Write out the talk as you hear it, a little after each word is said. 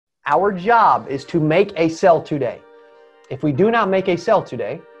Our job is to make a sale today. If we do not make a sale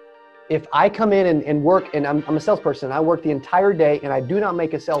today, if I come in and work, and I'm a salesperson, and I work the entire day and I do not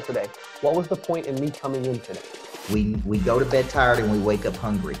make a sale today, what was the point in me coming in today? We go to bed tired and we wake up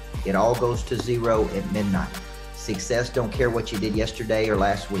hungry. It all goes to zero at midnight. Success don't care what you did yesterday or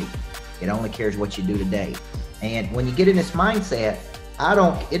last week. It only cares what you do today. And when you get in this mindset,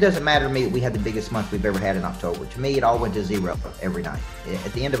 it doesn't matter to me that we had the biggest month we've ever had in October. To me, it all went to zero every night.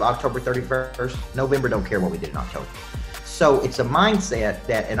 At the end of October 31st, November don't care what we did in October. So it's a mindset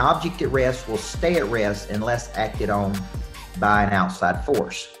that an object at rest will stay at rest unless acted on by an outside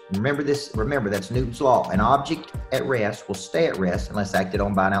force. Remember this, that's Newton's law. An object at rest will stay at rest unless acted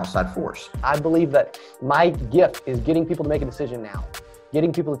on by an outside force. I believe that my gift is getting people to make a decision now,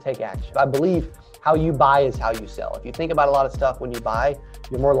 getting people to take action. I believe how you buy is how you sell. If you think about a lot of stuff when you buy,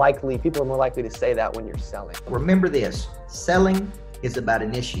 people are more likely to say that when you're selling. Remember this, selling is about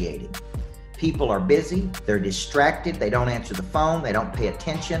initiating. People are busy, they're distracted, they don't answer the phone, they don't pay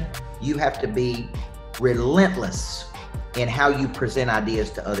attention. You have to be relentless in how you present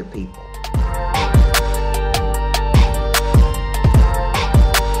ideas to other people.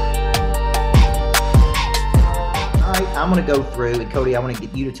 I'm going to go through, and Cody, I want to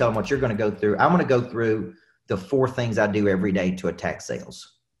get you to tell them what you're going to go through. I'm going to go through the 4 things I do every day to attack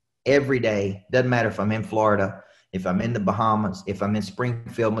sales. Every day, doesn't matter if I'm in Florida, if I'm in the Bahamas, if I'm in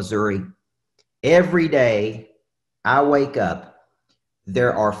Springfield, Missouri. Every day I wake up,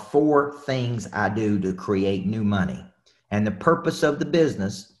 there are 4 things I do to create new money. And the purpose of the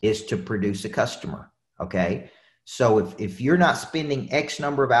business is to produce a customer, okay? So if you're not spending X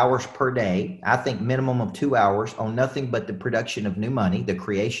number of hours per day, I think minimum of 2 hours on nothing but the production of new money, the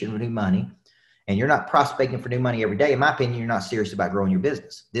creation of new money, and you're not prospecting for new money every day, in my opinion, you're not serious about growing your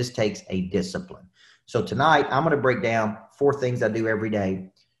business. This takes a discipline. So tonight, I'm going to break down 4 things I do every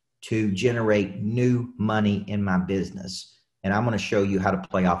day to generate new money in my business. And I'm going to show you how to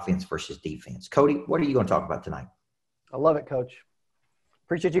play offense versus defense. Cody, what are you going to talk about tonight? I love it, Coach.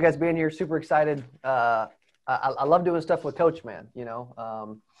 Appreciate you guys being here. Super excited. I love doing stuff with Coach, man. You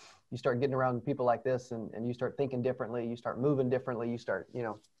know, you start getting around people like this, and you start thinking differently. You start moving differently. You start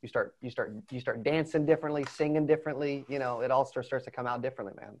dancing differently, singing differently. You know, it all starts to come out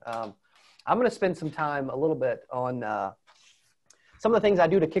differently, man. I'm going to spend some time a little bit on some of the things I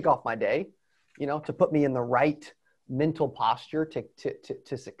do to kick off my day. You know, to put me in the right mental posture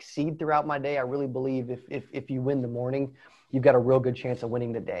to succeed throughout my day. I really believe if you win the morning, you've got a real good chance of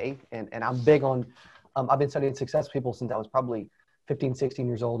winning the day. And I'm big on. I've been studying success people since I was probably 15, 16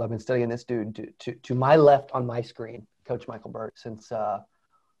 years old. I've been studying this dude to my left on my screen, Coach Micheal Burt, since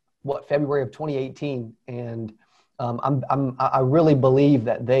February of 2018. And I really believe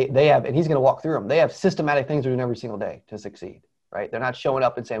that they have, and he's going to walk through them. They have systematic things they're doing every single day to succeed, right? They're not showing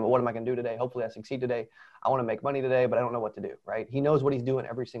up and saying, well, what am I going to do today? Hopefully I succeed today. I want to make money today, but I don't know what to do, right? He knows what he's doing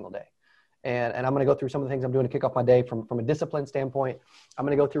every single day. And I'm going to go through some of the things I'm doing to kick off my day from a discipline standpoint. I'm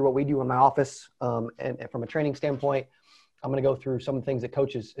going to go through what we do in my office and from a training standpoint. I'm going to go through some of the things that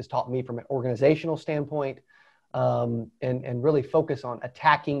Coach has taught me from an organizational standpoint and really focus on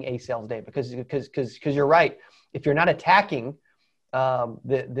attacking a sales day because you're right. If you're not attacking,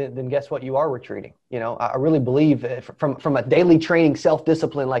 then guess what? You are retreating. You know, I really believe from a daily training,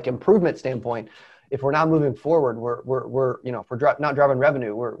 self-discipline, like improvement standpoint, if we're not moving forward, we're you know, if we're not driving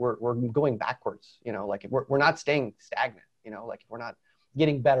revenue, we're going backwards. You know, like if we're not staying stagnant. You know, like if we're not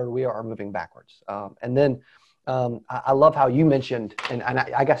getting better, we are moving backwards. And then I love how you mentioned, and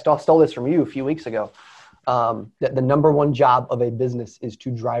I guess I stole this from you a few weeks ago, that the number one job of a business is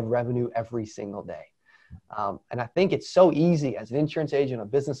to drive revenue every single day. And I think it's so easy as an insurance agent, a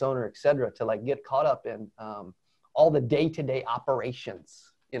business owner, et cetera, to like get caught up in all the day-to-day operations,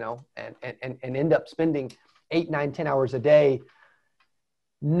 you know, and end up spending 8, 9, 10 hours a day.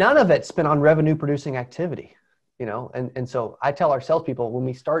 None of it spent on revenue producing activity, you know? And so I tell our salespeople when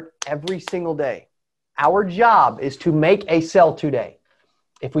we start every single day, our job is to make a sale today.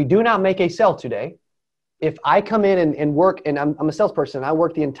 If we do not make a sale today, if I come in and work, and I'm a salesperson, and I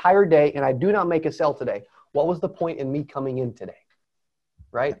work the entire day and I do not make a sale today, what was the point in me coming in today,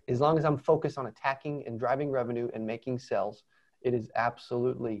 right? As long as I'm focused on attacking and driving revenue and making sales, it is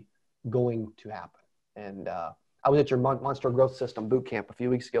absolutely going to happen. And I was at your Monster Growth System boot camp a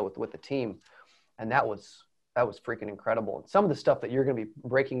few weeks ago with the team, and that was freaking incredible. And some of the stuff that you're going to be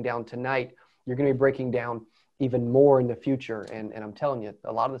breaking down tonight, you're going to be breaking down even more in the future. And I'm telling you,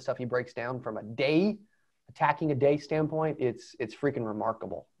 a lot of the stuff he breaks down from attacking a day standpoint, it's freaking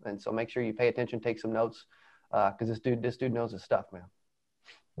remarkable. And so make sure you pay attention, take some notes, because this dude knows his stuff, man.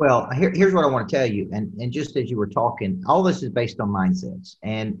 Well, here's what I want to tell you. And just as you were talking, all this is based on mindsets.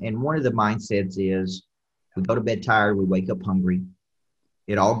 And one of the mindsets is we go to bed tired, we wake up hungry.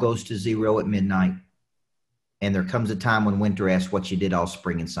 It all goes to zero at midnight. And there comes a time when winter asks what you did all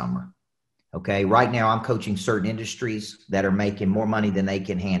spring and summer. Okay. Right now, I'm coaching certain industries that are making more money than they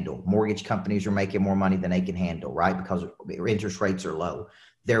can handle. Mortgage companies are making more money than they can handle, right? Because interest rates are low.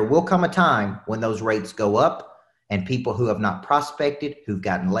 There will come a time when those rates go up, and people who have not prospected, who've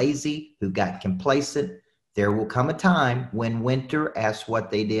gotten lazy, who've gotten complacent, there will come a time when winter asks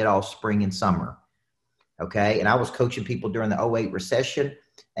what they did all spring and summer. Okay. And I was coaching people during the '08 recession,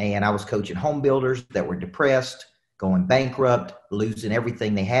 and I was coaching home builders that were depressed, going bankrupt, losing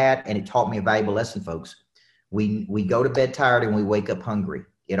everything they had. And it taught me a valuable lesson, folks. We go to bed tired and we wake up hungry.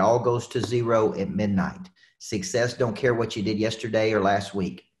 It all goes to zero at midnight. Success don't care what you did yesterday or last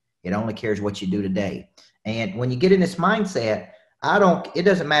week. It only cares what you do today. And when you get in this mindset, it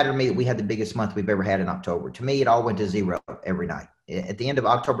doesn't matter to me that we had the biggest month we've ever had in October. To me, it all went to zero every night. At the end of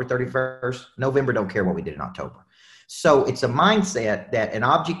October 31st, November don't care what we did in October. So it's a mindset that an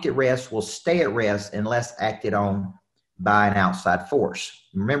object at rest will stay at rest unless acted on by an outside force.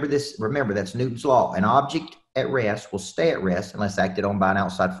 Remember this, remember that's Newton's law. An object at rest will stay at rest unless acted on by an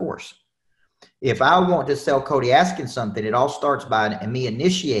outside force. If I want to sell Cody Askins something, it all starts by me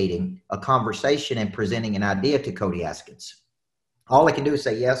initiating a conversation and presenting an idea to Cody Askins. All I can do is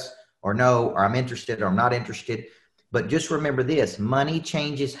say yes or no, or I'm interested or I'm not interested. But just remember this, money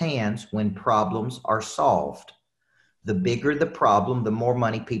changes hands when problems are solved. The bigger the problem, the more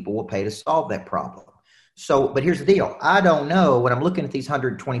money people will pay to solve that problem. So, but here's the deal. I don't know, when I'm looking at these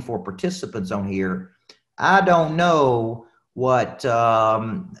 124 participants on here, I don't know what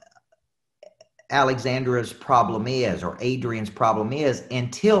Alexandra's problem is or Adrian's problem is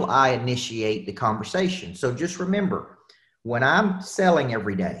until I initiate the conversation. So just remember, when I'm selling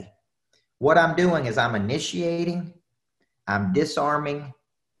every day, what I'm doing is I'm initiating, I'm disarming,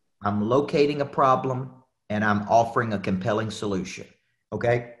 I'm locating a problem, and I'm offering a compelling solution.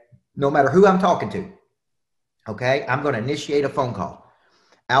 Okay. No matter who I'm talking to. Okay. I'm going to initiate a phone call.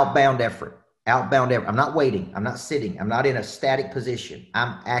 Outbound effort. I'm not waiting. I'm not sitting. I'm not in a static position.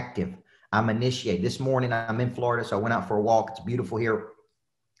 I'm active. I'm initiating. This morning I'm in Florida, so I went out for a walk. It's beautiful here.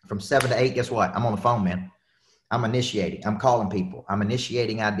 From 7 to 8, guess what? I'm on the phone, man. I'm initiating. I'm calling people. I'm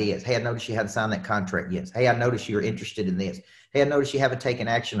initiating ideas. Hey, I noticed you hadn't signed that contract yet. Hey, I noticed you're interested in this. Hey, I noticed you haven't taken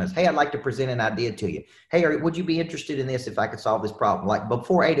action on this. Hey, I'd like to present an idea to you. Hey, would you be interested in this if I could solve this problem? Like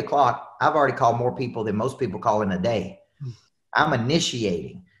before 8 o'clock, I've already called more people than most people call in a day. I'm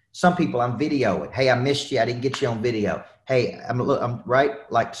initiating. Some people I'm videoing. Hey, I missed you. I didn't get you on video. Hey, I'm right.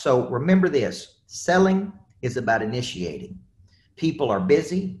 Like, so remember this, selling is about initiating. People are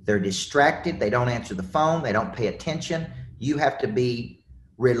busy. They're distracted. They don't answer the phone. They don't pay attention. You have to be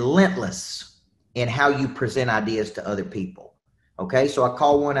relentless in how you present ideas to other people. Okay. So I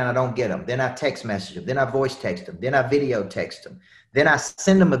call one and I don't get them. Then I text message them. Then I voice text them. Then I video text them. Then I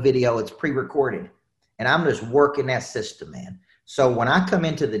send them a video. It's pre-recorded. And I'm just working that system, man. So when I come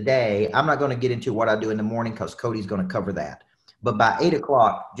into the day, I'm not going to get into what I do in the morning because Cody's going to cover that. But by 8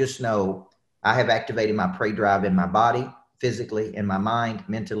 o'clock, just know I have activated my prey drive in my body, physically, in my mind,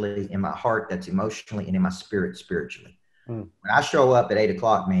 mentally, in my heart, that's emotionally, and in my spirit, spiritually. When I show up at 8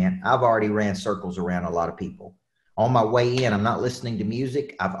 o'clock, man, I've already ran circles around a lot of people. On my way in, I'm not listening to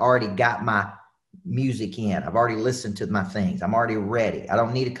music. I've already got my music in. I've already listened to my things. I'm already ready. I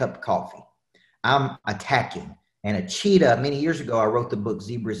don't need a cup of coffee. I'm attacking. And a cheetah, many years ago, I wrote the book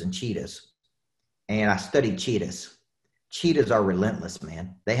Zebras and Cheetahs. And I studied cheetahs. Cheetahs are relentless,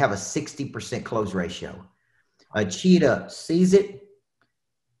 man. They have a 60% close ratio. A cheetah sees it,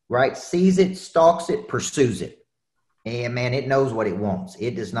 right? Sees it, stalks it, pursues it. And man, it knows what it wants.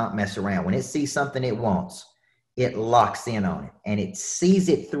 It does not mess around. When it sees something it wants, it locks in on it and it sees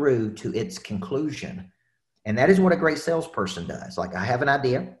it through to its conclusion. And that is what a great salesperson does. Like, I have an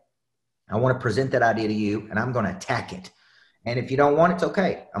idea. I want to present that idea to you and I'm going to attack it. And if you don't want it, it's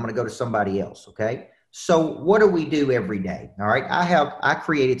okay. I'm going to go to somebody else. Okay. So what do we do every day? All right. I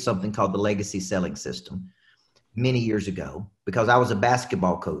created something called the legacy selling system many years ago because I was a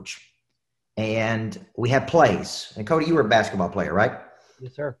basketball coach and we had plays. And Cody, you were a basketball player, right?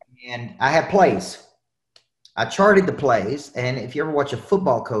 Yes, sir. And I had plays. I charted the plays. And if you ever watch a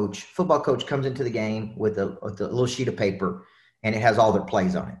football coach comes into the game with a little sheet of paper and it has all their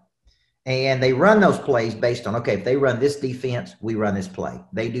plays on it. And they run those plays based on, okay, if they run this defense, we run this play.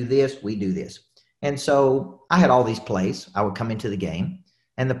 They do this, we do this. And so I had all these plays. I would come into the game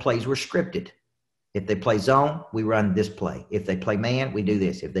and the plays were scripted. If they play zone, we run this play. If they play man, we do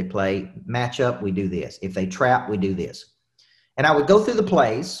this. If they play matchup, we do this. If they trap, we do this. And I would go through the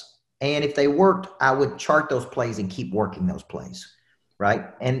plays, and if they worked, I would chart those plays and keep working those plays, right?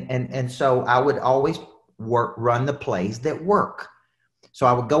 And so I would always run the plays that work. So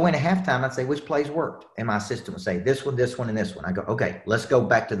I would go in at halftime, I'd say, which plays worked? And my assistant would say, this one, and this one. I go, okay, let's go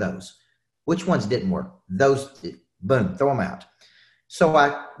back to those. Which ones didn't work? Those, boom, throw them out. So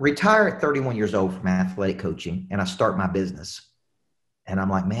I retire at 31 years old from athletic coaching, and I start my business. And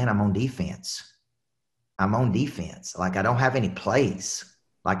I'm like, man, I'm on defense. Like, I don't have any plays.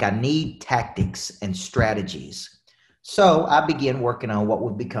 Like, I need tactics and strategies. So I began working on what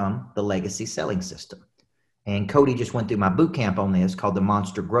would become the legacy selling system. And Cody just went through my boot camp on this, called the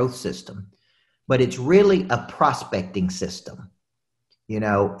Monster Growth System. But it's really a prospecting system,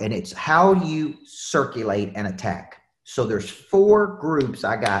 and it's how you circulate and attack. So there's 4 groups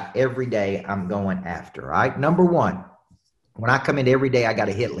I got every day I'm going after, right? Number 1, when I come in every day, I got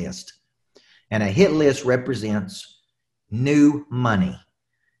a hit list. And a hit list represents new money,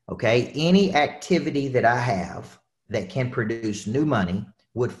 okay? Any activity that I have that can produce new money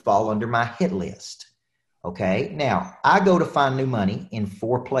would fall under my hit list, okay? Now, I go to find new money in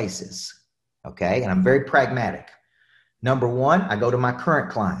 4 places, okay? And I'm very pragmatic. Number 1, I go to my current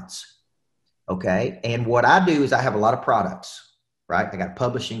clients, okay? And what I do is I have a lot of products, right? I got a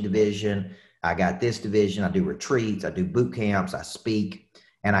publishing division. I got this division. I do retreats. I do boot camps. I speak.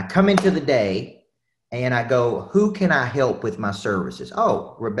 And I come into the day and I go, who can I help with my services?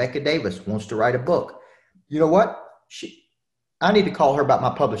 Oh, Rebecca Davis wants to write a book. You know what? I need to call her about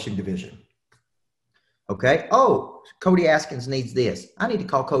my publishing division. Okay. Oh, Cody Askins needs this. I need to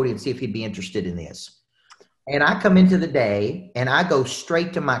call Cody and see if he'd be interested in this. And I come into the day and I go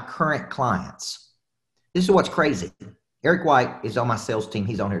straight to my current clients. This is what's crazy. Eric White is on my sales team.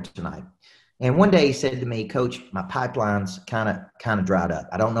 He's on here tonight. And one day he said to me, Coach, my pipeline's kind of dried up.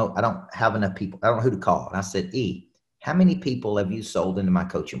 I don't know. I don't have enough people. I don't know who to call. And I said, how many people have you sold into my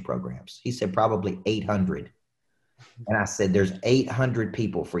coaching programs? He said, probably 800. And I said, there's 800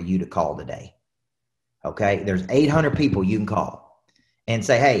 people for you to call today. Okay. There's 800 people you can call and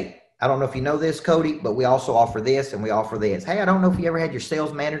say, hey, I don't know if you know this, Cody, but we also offer this and we offer this. Hey, I don't know if you ever had your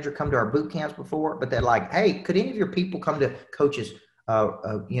sales manager come to our boot camps before, but they're like, hey, could any of your people come to Coach's,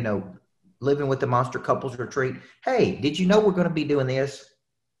 Living with the Monster Couples Retreat? Hey, did you know we're going to be doing this?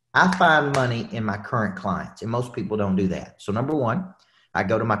 I find money in my current clients, and most people don't do that. So number 1, I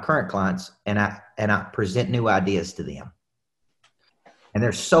go to my current clients and I present new ideas to them. And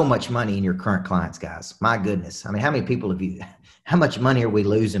there's so much money in your current clients, guys. My goodness. I mean, how much money are we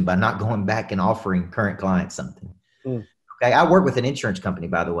losing by not going back and offering current clients something? Okay. I work with an insurance company,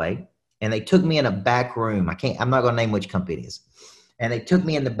 by the way, and they took me in a back room. I'm not going to name which company it is. And they took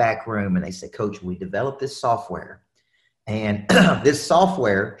me in the back room and they said, Coach, we developed this software, and this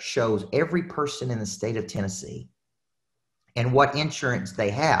software shows every person in the state of Tennessee and what insurance they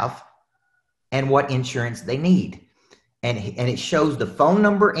have and what insurance they need. And it shows the phone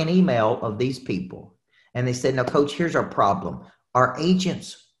number and email of these people. And they said, now, Coach, here's our problem. Our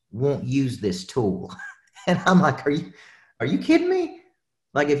agents won't use this tool. And I'm like, are you kidding me?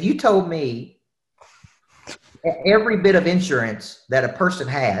 Like, if you told me every bit of insurance that a person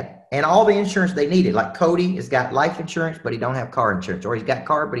had and all the insurance they needed, like Cody has got life insurance, but he don't have car insurance, or he's got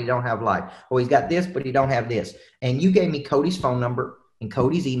car, but he don't have life, or he's got this, but he don't have this. And you gave me Cody's phone number and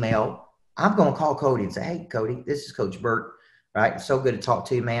Cody's email. I'm going to call Cody and say, hey, Cody, this is Coach Burt, right? It's so good to talk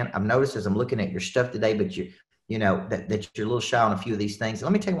to you, man. I've noticed as I'm looking at your stuff today, but that you're a little shy on a few of these things.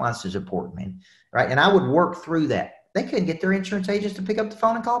 Let me tell you why this is important, man. Right. And I would work through that. They couldn't get their insurance agents to pick up the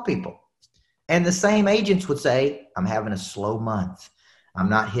phone and call people. And the same agents would say, I'm having a slow month. I'm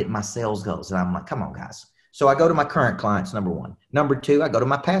not hitting my sales goals. And I'm like, come on, guys. So I go to my current clients, number 1. Number 2, I go to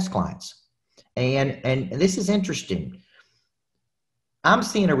my past clients. And this is interesting. I'm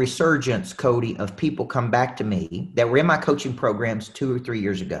seeing a resurgence, Cody, of people come back to me that were in my coaching programs 2 or 3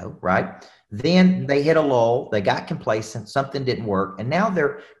 years ago, right? Then they hit a lull, they got complacent, something didn't work, and now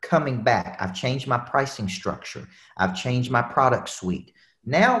they're coming back. I've changed my pricing structure. I've changed my product suite.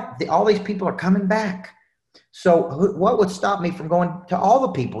 Now all these people are coming back. So what would stop me from going to all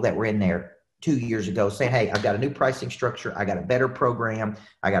the people that were in there 2 years ago saying, hey, I've got a new pricing structure. I got a better program.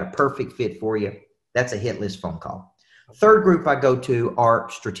 I got a perfect fit for you. That's a hit list phone call. Third group I go to are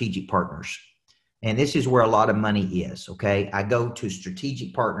strategic partners. And this is where a lot of money is, okay? I go to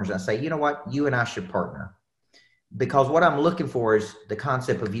strategic partners. I say, you know what? You and I should partner. Because what I'm looking for is the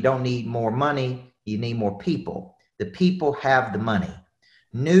concept of you don't need more money, you need more people. The people have the money.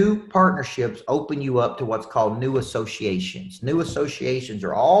 New partnerships open you up to what's called new associations. New associations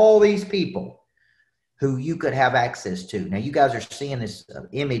are all these people who you could have access to. Now, you guys are seeing this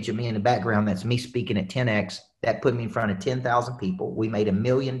image of me in the background. That's me speaking at 10X. That put me in front of 10,000 people. We made $1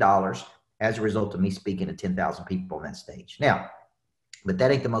 million as a result of me speaking to 10,000 people on that stage. Now, but that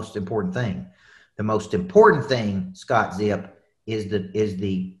ain't the most important thing. The most important thing, Scott Zip,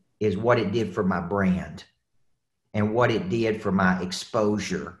 is what it did for my brand and what it did for my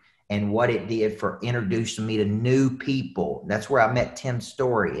exposure and what it did for introducing me to new people. That's where I met Tim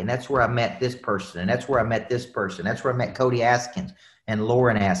Story, and that's where I met this person, and that's where I met this person. That's where I met Cody Askins and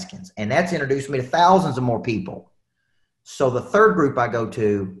Lauren Askins, and that's introduced me to thousands of more people. So the third group I go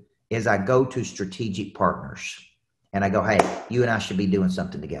to is I go to strategic partners, and I go, hey, you and I should be doing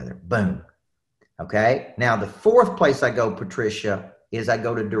something together. Boom. Okay. Now, the fourth place I go, Patricia, is I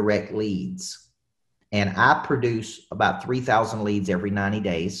go to direct leads, and I produce about 3,000 leads every 90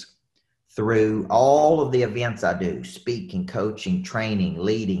 days through all of the events I do: speaking, coaching, training,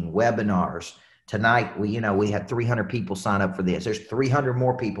 leading, webinars. Tonight, we had 300 people sign up for this. There's 300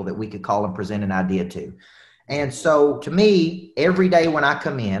 more people that we could call and present an idea to. And so to me, every day when I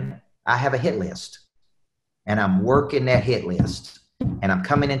come in, I have a hit list, and I'm working that hit list, and I'm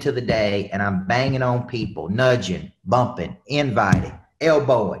coming into the day and I'm banging on people, nudging, bumping, inviting,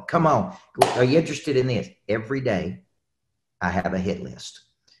 elbowing. Come on. Are you interested in this? Every day I have a hit list.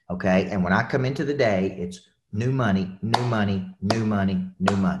 Okay. And when I come into the day, it's new money, new money, new money,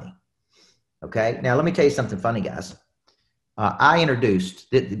 new money. Okay. Now let me tell you something funny, guys. I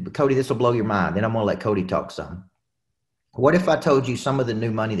introduced Cody. This will blow your mind. Then I'm going to let Cody talk some. What if I told you some of the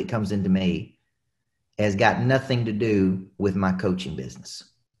new money that comes into me has got nothing to do with my coaching business?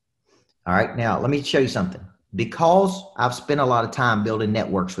 All right. Now let me show you something. Because I've spent a lot of time building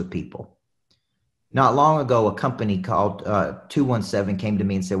networks with people. Not long ago, a company called 217 came to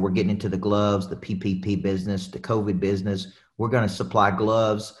me and said, we're getting into the gloves, the PPP business, the COVID business. We're going to supply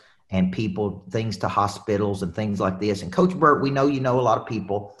gloves and people, things to hospitals and things like this. And Coach Burt, we know you know a lot of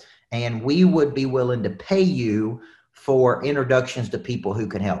people, and we would be willing to pay you for introductions to people who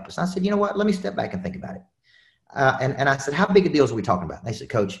can help us. And I said, you know what? Let me step back and think about it. And I said, how big of deals are we talking about? And they said,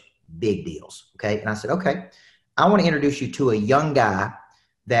 Coach, big deals. Okay. And I said, okay, I want to introduce you to a young guy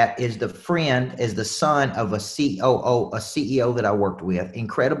that is the son of a CEO that I worked with.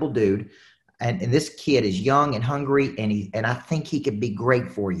 Incredible dude. And this kid is young and hungry, and I think he could be great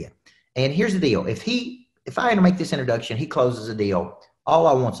for you. And here's the deal. If I make this introduction, he closes a deal. All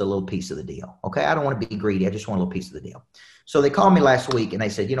I want is a little piece of the deal. Okay. I don't want to be greedy. I just want a little piece of the deal. So they called me last week and they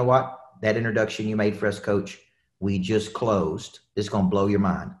said, you know what? That introduction you made for us, Coach, we just closed. It's going to blow your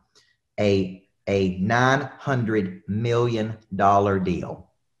mind. A $900 million deal.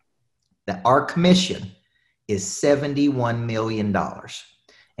 That our commission is $71 million.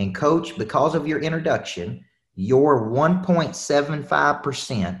 And Coach, because of your introduction, your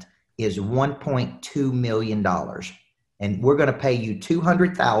 1.75% is $1.2 million. And we're going to pay you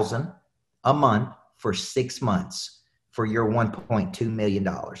 $200,000 a month for 6 months for your $1.2 million.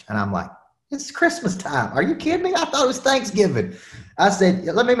 And I'm like, it's Christmas time. Are you kidding me? I thought it was Thanksgiving. I said,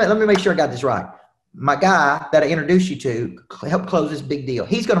 let me make sure I got this right. My guy that I introduced you to helped close this big deal.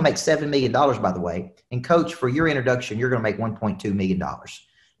 He's going to make $7 million, by the way. And Coach, for your introduction, you're going to make $1.2 million.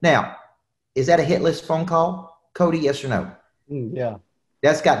 Now, is that a hit list phone call, Cody? Yes or no? Yeah.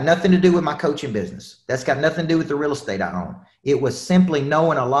 That's got nothing to do with my coaching business. That's got nothing to do with the real estate I own. It was simply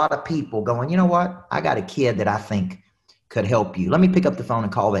knowing a lot of people going, you know what? I got a kid that I think could help you. Let me pick up the phone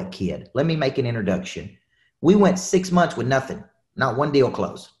and call that kid. Let me make an introduction. We went 6 months with nothing. Not one deal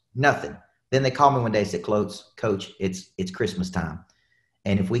closed. Nothing. Then they called me one day and said, Coach, it's Christmas time.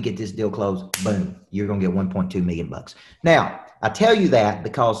 And if we get this deal closed, boom, you're going to get $1.2 million. Now, I tell you that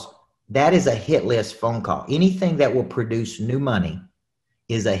because that is a hit list phone call. Anything that will produce new money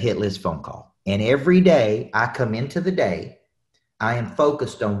is a hit list phone call. And every day I come into the day, I am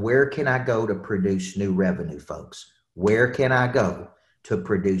focused on where can I go to produce new revenue, folks? Where can I go to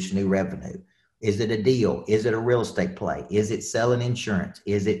produce new revenue? Is it a deal? Is it a real estate play? Is it selling insurance?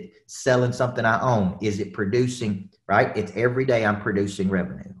 Is it selling something I own? Is it producing, right? It's every day I'm producing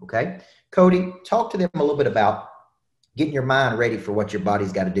revenue. Okay. Cody, talk to them a little bit about getting your mind ready for what your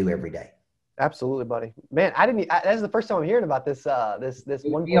body's got to do every day. Absolutely, buddy. Man, that's the first time I'm hearing about this one.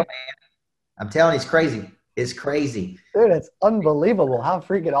 Man. I'm telling you, it's crazy. It's crazy. Dude, it's unbelievable how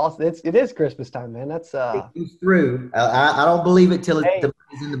freaking awesome. It is Christmas time, man. That's it's through. I don't believe it till it's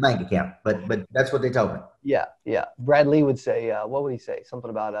in the bank account, but that's what they told me. Yeah. Brad Lee would say, what would he say?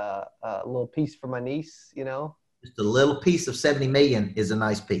 Something about a little piece for my niece, you know? Just a little piece of 70 million is a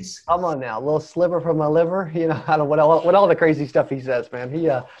nice piece. Come on now, a little sliver from my liver. You know, I don't know what all the crazy stuff he says,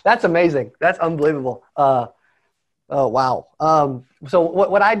 man. That's amazing. That's unbelievable. Oh wow. So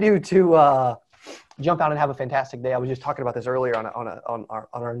what I do to jump out and have a fantastic day. I was just talking about this earlier on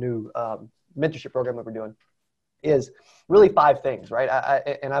our new mentorship program that we're doing. Is really 5 things, right?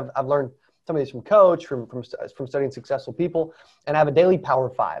 I've learned some of these from Coach, from studying successful people, and I have a daily power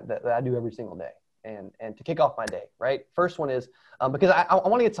 5 that I do every single day, and to kick off my day, right? First one is because I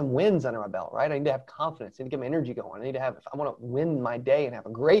want to get some wins under my belt, right? I need to have confidence. I need to get my energy going. If I want to win my day and have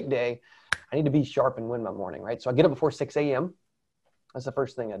a great day, I need to be sharp and win my morning, right? So I get up before 6 a.m. That's the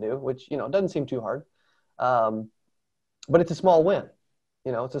first thing I do, which doesn't seem too hard, but it's a small win.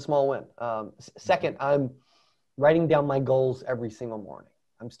 It's a small win. Second, I'm writing down my goals every single morning.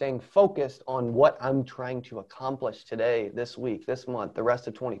 I'm staying focused on what I'm trying to accomplish today, this week, this month, the rest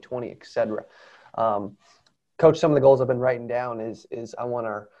of 2020, etc. Coach, some of the goals I've been writing down is I want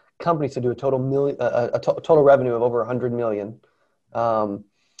our companies to do a total revenue of over 100 million.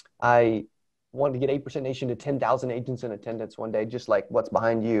 I want to get 8% Nation to 10,000 agents in attendance one day, just like what's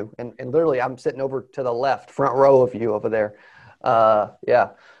behind you. And literally, I'm sitting over to the left, front row of you over there. I'm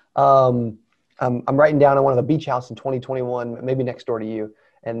writing down I want a beach house in 2021, maybe next door to you,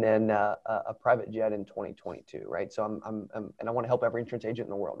 and then a private jet in 2022, right? So and I want to help every insurance agent in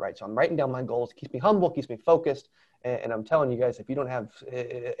the world, right? So I'm writing down my goals. It keeps me humble, keeps me focused, and I'm telling you guys, if you don't have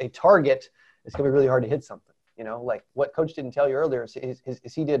a target, it's gonna be really hard to hit something. Like what Coach didn't tell you earlier is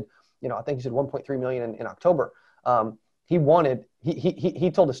he did, I think he said 1.3 million in October. He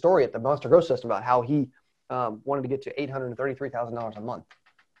told a story at the Monster Growth System about how he wanted to get to $833,000 a month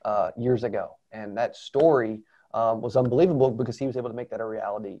years ago. And that story was unbelievable because he was able to make that a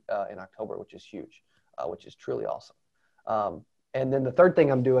reality in October, which is huge, which is truly awesome. And then the third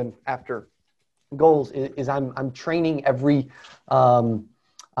thing I'm doing after goals is I'm training every I'm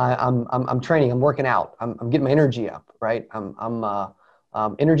training, I'm working out, I'm getting my energy up, right?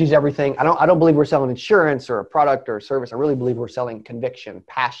 Energy's everything. I don't believe we're selling insurance or a product or a service. I really believe we're selling conviction,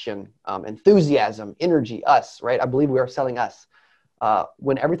 passion, enthusiasm, energy, us, right? I believe we are selling us.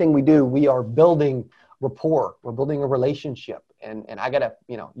 When everything we do, we are building rapport. We're building a relationship. And I gotta,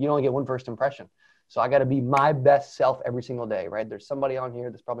 you only get one first impression. So I gotta be my best self every single day, right? There's somebody on here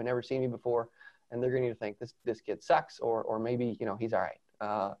that's probably never seen me before, and they're gonna need to think this kid sucks, or maybe, he's all right.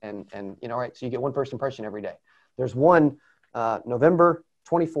 All right. So you get one first impression every day. There's one November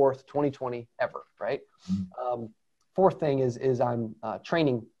 24th, 2020 ever, right? Fourth thing is I'm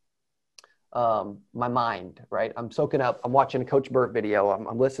training my mind, right? I'm soaking up, I'm watching a Coach Burt video.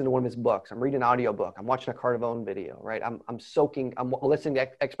 I'm listening to one of his books. I'm reading an audio book. I'm watching a Cardavone video, right? I'm listening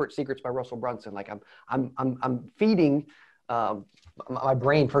to Expert Secrets by Russell Brunson. Like I'm feeding my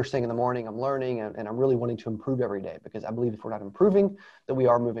brain first thing in the morning. I'm learning and I'm really wanting to improve every day because I believe if we're not improving, that we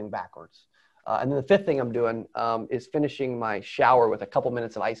are moving backwards. And then the fifth thing I'm doing is finishing my shower with a couple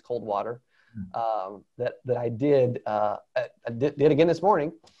minutes of ice cold water that I did again this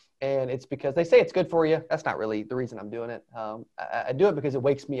morning. And it's because they say it's good for you. That's not really the reason I'm doing it. I do it because it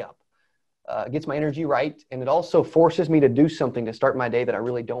wakes me up. It gets my energy right. And it also forces me to do something to start my day that I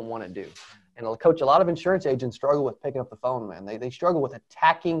really don't want to do. And Coach, a lot of insurance agents struggle with picking up the phone, man. They struggle with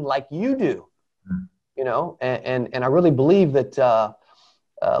attacking like you do, and I really believe that a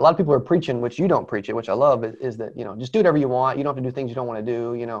lot of people are preaching, which you don't preach it, which I love, is that, just do whatever you want. You don't have to do things you don't want to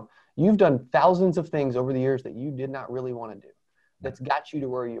do. You've done thousands of things over the years that you did not really want to do. That's got you to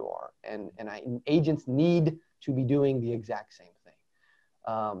where you are. And agents need to be doing the exact same thing.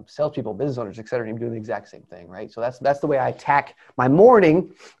 Salespeople, business owners, et cetera, need to be doing the exact same thing, right? So that's the way I attack my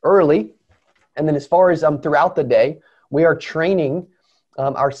morning early. And then as far as throughout the day, we are training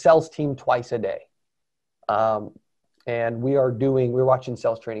our sales team twice a day. And we're watching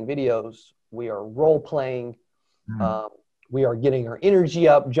sales training videos. We are role playing. We are getting our energy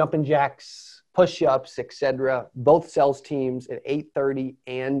up, jumping jacks, push-ups, etc. Both sales teams at 8:30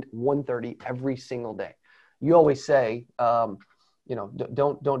 and 1:30 every single day. You always say, don't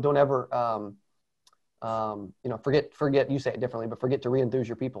ever, forget. You say it differently, but forget to re-enthuse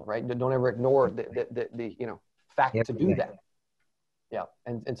your people, right? Don't ever ignore the fact to do that. Yeah,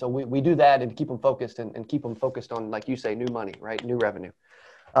 and so we do that and keep them focused and keep them focused on, like you say, new money, right? New revenue.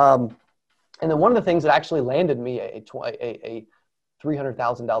 And then one of the things that actually landed me a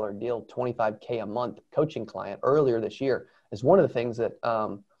 $300,000 deal, $25K a month coaching client earlier this year is one of the things that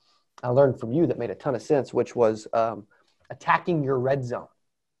I learned from you that made a ton of sense, which was attacking your red zone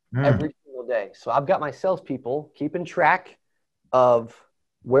every single day. So I've got my salespeople keeping track of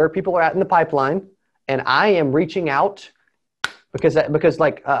where people are at in the pipeline, and I am reaching out because we're going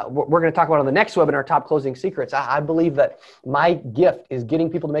to talk about on the next webinar, Top Closing Secrets. I believe that my gift is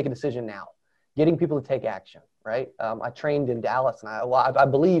getting people to make a decision now, getting people to take action, right? I trained in Dallas, and I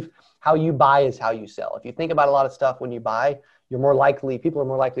believe how you buy is how you sell. If you think about a lot of stuff when you buy, people are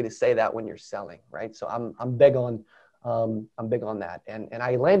more likely to say that when you're selling, right? So I'm big on that. And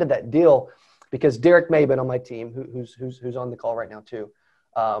I landed that deal because Derek Maben on my team, who's on the call right now too,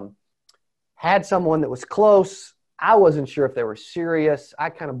 had someone that was close. I wasn't sure if they were serious.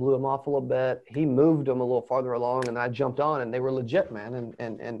 I kind of blew him off a little bit. He moved them a little farther along, and I jumped on, and they were legit, man.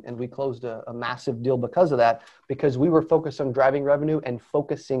 And we closed a massive deal because of that, because we were focused on driving revenue and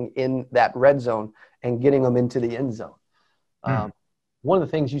focusing in that red zone and getting them into the end zone. One of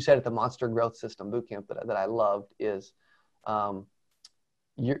the things you said at the Monster Growth System bootcamp that I loved is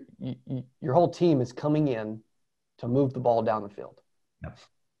your whole team is coming in to move the ball down the field, Yep.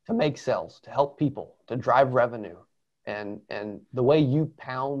 to make sales, to help people, to drive revenue. And the way you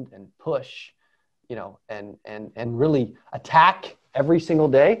pound and push, you know, and really attack every single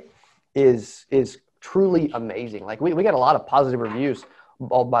day is truly amazing. Like we got a lot of positive reviews.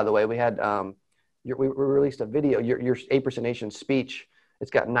 Oh, by the way, we had we released a video, your 8% Nation speech.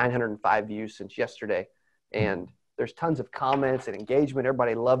 It's got 905 views since yesterday, and there's tons of comments and engagement.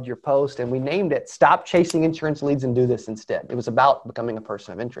 Everybody loved your post, and we named it "Stop Chasing Insurance Leads and Do This Instead." It was about becoming a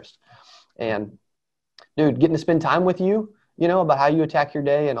person of interest. And dude, getting to spend time with you, you know, about how you attack your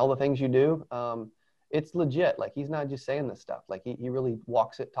day and all the things you do, it's legit. Like, he's not just saying this stuff. Like, he really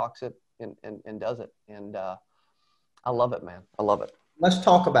walks it, talks it, and does it. And I love it, man. I love it. Let's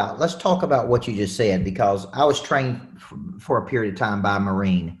talk about what you just said, because I was trained for a period of time by a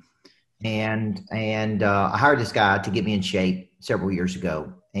Marine, and I hired this guy to get me in shape several years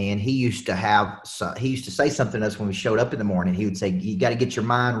ago. And he used to say something to us when we showed up in the morning. He would say, "You got to get your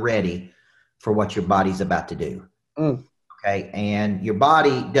mind ready for what your body's about to do." Okay. And your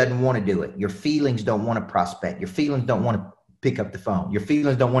body doesn't want to do it. Your feelings don't want to prospect. Your feelings don't want to pick up the phone. Your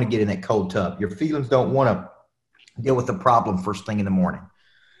feelings don't want to get in that cold tub. Your feelings don't want to deal with the problem first thing in the morning.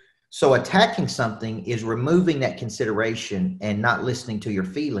 So attacking something is removing that consideration and not listening to your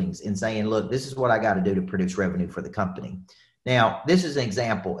feelings and saying, look, this is what I got to do to produce revenue for the company. Now, this is an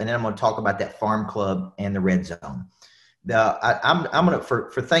example, and then I'm going to talk about that farm club and the red zone. I'm going to,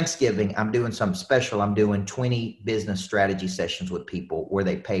 for Thanksgiving, I'm doing something special. I'm doing 20 business strategy sessions with people where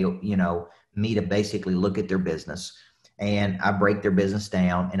they pay, you know, me to basically look at their business, and I break their business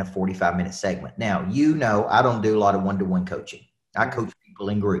down in a 45-minute segment. Now, you know, I don't do a lot of one-to-one coaching. I coach people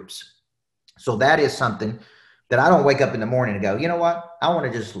in groups. So that is something that I don't wake up in the morning and go, you know what? I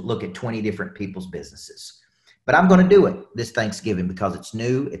want to just look at 20 different people's businesses. But I'm going to do it this Thanksgiving because it's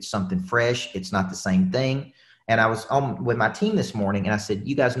new. It's something fresh. It's not the same thing. And I was on with my team this morning, and I said,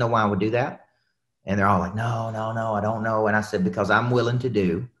 you guys know why I would do that? And they're all like, no, I don't know. And I said, because I'm willing to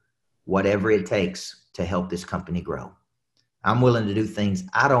do whatever it takes to help this company grow. I'm willing to do things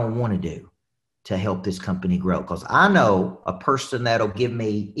I don't want to do to help this company grow, because I know a person that'll give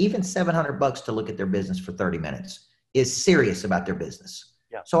me even $700 to look at their business for 30 minutes is serious about their business.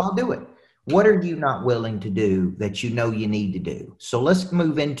 Yeah. So I'll do it. What are you not willing to do that you know you need to do? So let's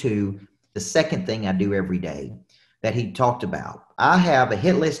move into the second thing I do every day that he talked about. I have a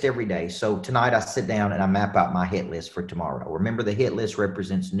hit list every day. So tonight I sit down and I map out my hit list for tomorrow. Remember, the hit list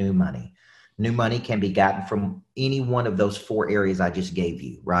represents new money. New money can be gotten from any one of those 4 areas I just gave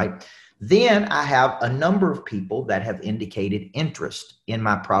you, right? Then I have a number of people that have indicated interest in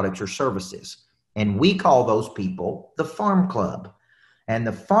my products or services. And we call those people the farm club. And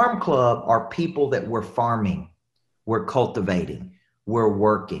the farm club are people that we're farming, we're cultivating, we're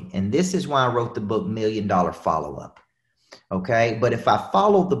working. And this is why I wrote the book $1 Million Follow-Up. Okay. But if I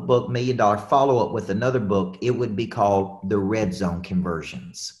followed the book $1 Million Follow-Up with another book, it would be called The Red Zone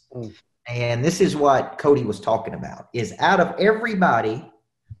Conversions. And this is what Cody was talking about, is out of everybody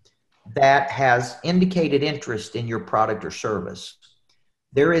that has indicated interest in your product or service,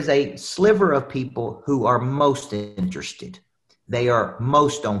 there is a sliver of people who are most interested. They are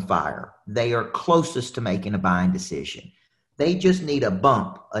most on fire. They are closest to making a buying decision. They just need a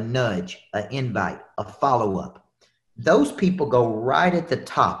bump, a nudge, an invite, a follow-up. Those people go right at the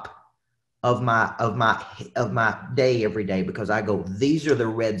top of my day every day, because I go, these are the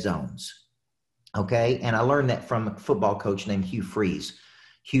red zones. Okay. And I learned that from a football coach named Hugh Freeze.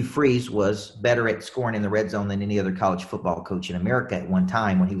 Hugh Freeze was better at scoring in the red zone than any other college football coach in America at one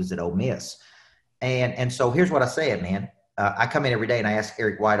time when he was at Ole Miss. And so here's what I said, man. I come in every day and I ask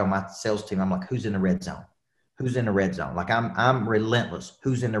Eric White on my sales team, I'm like, who's in the red zone? Who's in the red zone? Like, I'm relentless.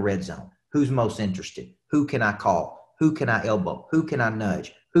 Who's in the red zone? Who's most interested? Who can I call? Who can I elbow? Who can I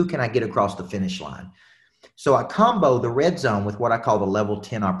nudge? Who can I get across the finish line? So I combo the red zone with what I call the level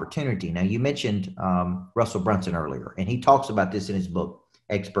 10 opportunity. Now, you mentioned Russell Brunson earlier, and he talks about this in his book,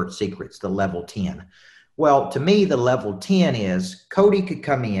 Expert Secrets, the level 10. Well, to me, the level 10 is Cody could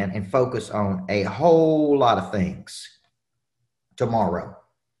come in and focus on a whole lot of things. tomorrow.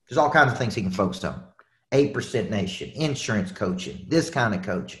 There's all kinds of things he can focus on. 8% Nation, insurance coaching, this kind of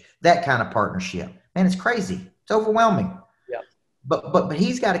coaching, that kind of partnership. Man, it's crazy. It's overwhelming. Yeah. But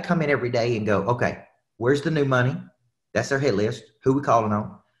he's got to come in every day and go, okay, where's the new money? That's our hit list. Who we calling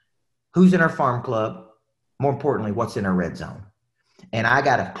on? Who's in our farm club? More importantly, what's in our red zone? And I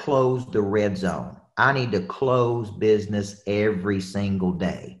got to close the red zone. I need to close business every single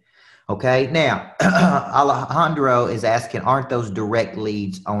day. Okay. Now, Alejandro is asking, aren't those direct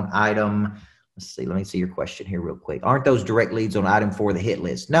leads on item? Let me see your question here real quick. Aren't those direct leads on item 4, the hit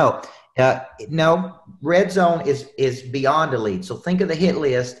list? No, no. Red zone is beyond a lead. So think of the hit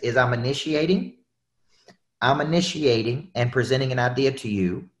list as I'm initiating and presenting an idea to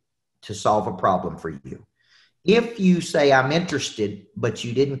you to solve a problem for you. If you say I'm interested, but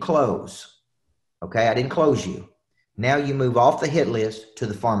you didn't close, okay, I didn't close you. Now you move off the hit list to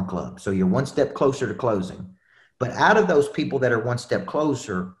the farm club. So you're one step closer to closing. But out of those people that are one step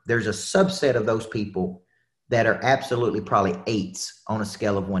closer, there's a subset of those people that are absolutely probably 8s on a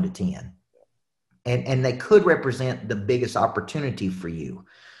scale of 1 to 10. And they could represent the biggest opportunity for you.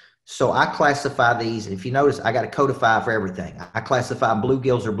 So I classify these. If you notice, I got a code of 5 for everything. I classify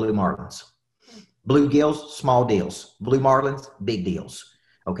bluegills or blue marlins. Bluegills, small deals. Blue marlins, big deals.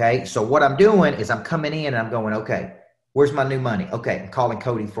 Okay. So what I'm doing is I'm coming in and I'm going, okay, where's my new money? Okay. I'm calling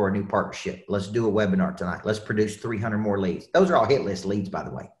Cody for a new partnership. Let's do a webinar tonight. Let's produce 300 more leads. Those are all hit list leads, by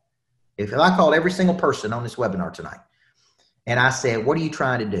the way. If I called every single person on this webinar tonight and I said, what are you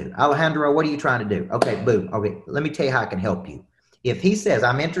trying to do? Alejandro, what are you trying to do? Okay, boom. Okay. Let me tell you how I can help you. If he says,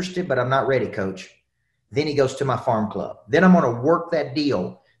 I'm interested, but I'm not ready, coach, then he goes to my farm club. Then I'm going to work that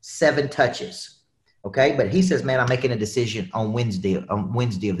deal 7 touches. Okay. But he says, man, I'm making a decision on Wednesday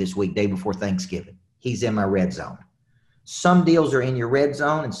of this week, day before Thanksgiving. He's in my red zone. Some deals are in your red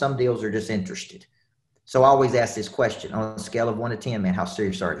zone and some deals are just interested. So I always ask this question on a scale of 1 to 10, man, how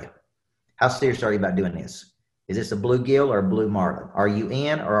serious are you? How serious are you about doing this? Is this a bluegill or a blue marlin? Are you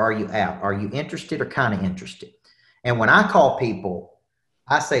in or are you out? Are you interested or kind of interested? And when I call people,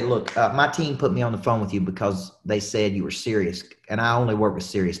 I say, look, my team put me on the phone with you because they said you were serious. And I only work with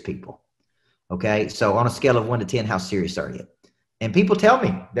serious people. Okay. So on a scale of 1 to 10, how serious are you? And people tell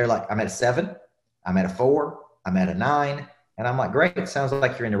me, they're like, I'm at a 7, I'm at a 4, I'm at a 9. And I'm like, great. It sounds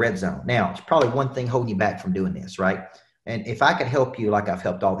like you're in the red zone. Now, it's probably one thing holding you back from doing this, right? And if I could help you like I've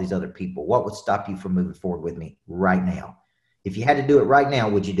helped all these other people, what would stop you from moving forward with me right now? If you had to do it right now,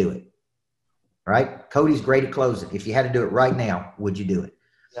 would you do it? Right? Cody's great at closing. If you had to do it right now, would you do it?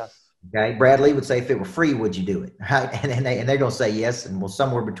 Yes. Okay. Bradley would say, if it were free, would you do it? Right. And they're going to say yes. And well,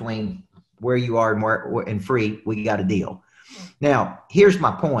 somewhere between where you are and free, we got a deal. Now, here's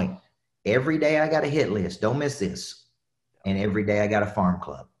my point. Every day I got a hit list. Don't miss this. And every day I got a farm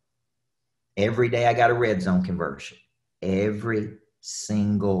club. Every day I got a red zone conversion. Every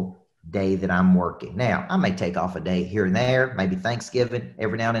single day that I'm working. Now, I may take off a day here and there, maybe Thanksgiving.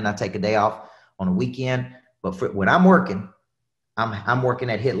 Every now and then I take a day off on a weekend. But when I'm working, I'm working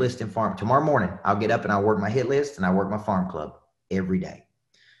that hit list and farm. Tomorrow morning, I'll get up and I'll work my hit list and I work my farm club every day.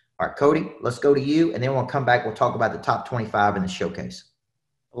 All right, Cody, let's go to you. And then we'll come back. We'll talk about the top 25 in the showcase.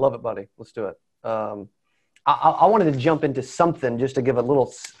 I love it, buddy. Let's do it. I wanted to jump into something just to give a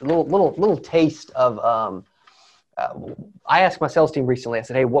little taste of, I asked my sales team recently, I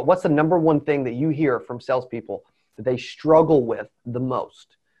said, hey, what's the number one thing that you hear from salespeople that they struggle with the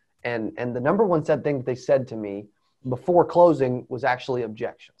most? And the number one thing that they said to me before closing was actually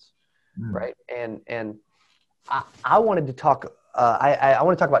objections, right? And I wanted to talk, I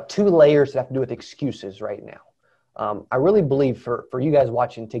want to talk about 2 layers that have to do with excuses right now. I really believe for you guys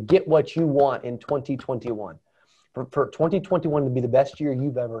watching to get what you want in 2021, for 2021 to be the best year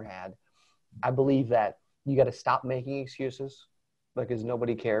you've ever had, I believe that you got to stop making excuses because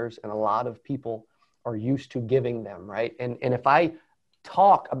nobody cares. And a lot of people are used to giving them, right? And if I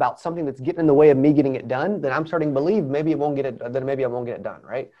talk about something that's getting in the way of me getting it done, then I'm starting to believe maybe I won't get it done,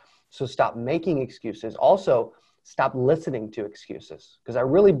 right? So stop making excuses. Also, stop listening to excuses because I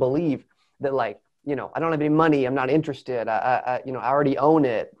really believe that, like, I don't have any money. I'm not interested. I already own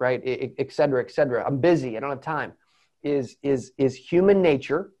it, right? Et cetera, et cetera. I'm busy. I don't have time. Is human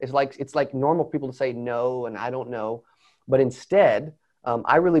nature. It's like normal people to say no and I don't know, but instead,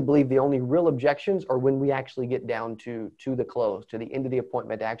 I really believe the only real objections are when we actually get down to the close, to the end of the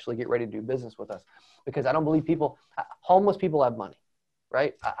appointment, to actually get ready to do business with us. Because I don't believe homeless people have money,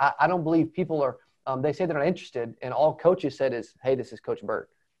 right? I don't believe people are. They say they're not interested, and all coaches said is, "Hey, this is Coach Burt."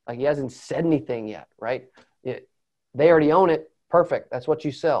 Like he hasn't said anything yet, right? They already own it. Perfect. That's what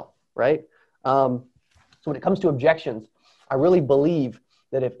you sell, right? So when it comes to objections, I really believe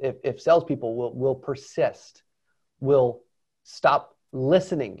that if salespeople will persist, will stop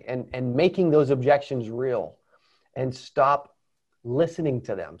listening and making those objections real, and stop listening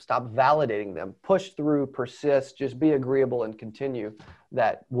to them, stop validating them, push through, persist, just be agreeable and continue,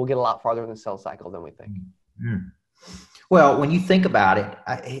 that we'll get a lot farther in the sales cycle than we think. Mm-hmm. Well, when you think about it,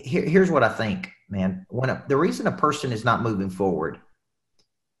 here's what I think, man. The reason a person is not moving forward,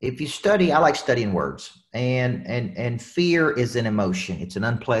 if you study, I like studying words, and fear is an emotion. It's an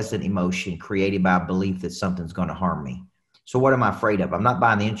unpleasant emotion created by a belief that something's going to harm me. So what am I afraid of? I'm not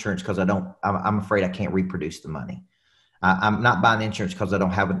buying the insurance because I'm afraid I can't reproduce the money. I'm not buying the insurance because I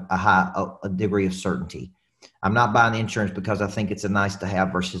don't have a degree of certainty. I'm not buying the insurance because I think it's a nice to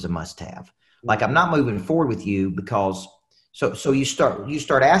have versus a must have. Like, I'm not moving forward with you because, so you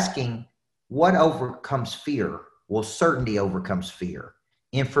start asking, what overcomes fear? Well, certainty overcomes fear.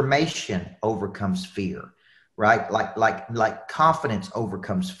 Information overcomes fear, right? Like confidence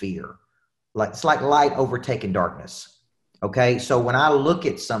overcomes fear. It's like light overtaking darkness. Okay. So when I look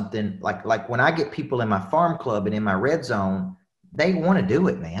at something like when I get people in my farm club and in my red zone, they want to do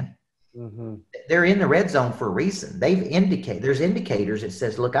it, man. Mm-hmm. They're in the red zone for a reason. There's indicators that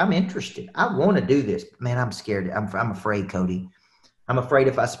says, look, I'm interested. I want to do this, man. I'm scared. I'm afraid, Cody. I'm afraid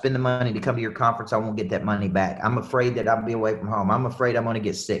if I spend the money to come to your conference, I won't get that money back. I'm afraid that I'll be away from home. I'm afraid I'm going to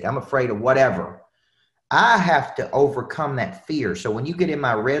get sick. I'm afraid of whatever. I have to overcome that fear. So when you get in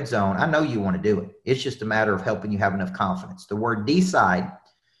my red zone, I know you want to do it. It's just a matter of helping you have enough confidence. The word decide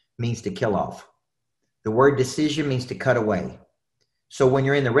means to kill off. The word decision means to cut away. So when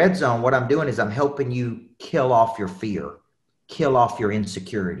you're in the red zone, what I'm doing is I'm helping you kill off your fear, kill off your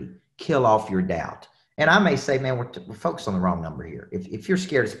insecurity, kill off your doubt. And I may say, man, we're focused on the wrong number here. If you're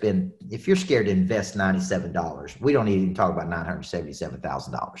scared to invest $97, we don't even talk about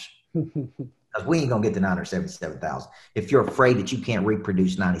 $977,000. Because we ain't going to get the $977,000 if you're afraid that you can't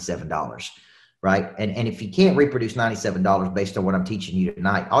reproduce $97, right? And if you can't reproduce $97 based on what I'm teaching you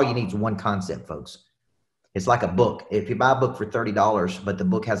tonight, all you need is one concept, folks. It's like a book. If you buy a book for $30, but the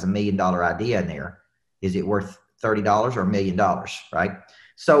book has $1 million idea in there, is it worth $30 or $1 million, right?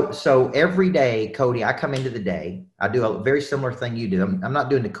 So every day, Cody, I come into the day, I do a very similar thing you do. I'm not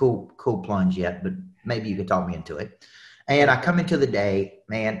doing the cool plunge yet, but maybe you could talk me into it. And I come into the day,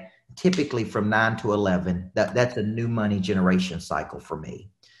 man, typically from 9 to 11, that's a new money generation cycle for me.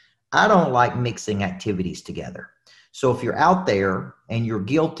 I don't like mixing activities together. So if you're out there and you're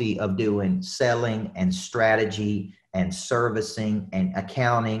guilty of doing selling and strategy and servicing and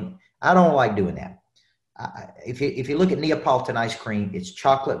accounting, I don't like doing that. If you look at Neapolitan ice cream, it's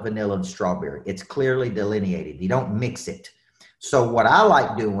chocolate, vanilla, and strawberry. It's clearly delineated. You don't mix it. So what I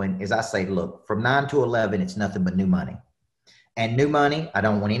like doing is I say, look, from 9 to 11, it's nothing but new money. And new money, I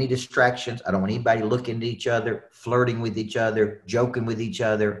don't want any distractions. I don't want anybody looking at each other, flirting with each other, joking with each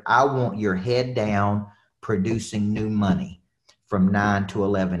other. I want your head down, producing new money from 9 to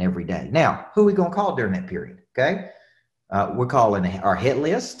 11 every day. Now, who are we going to call during that period? Okay. We're calling our hit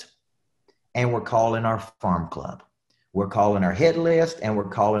list, and we're calling our farm club. We're calling our hit list, and we're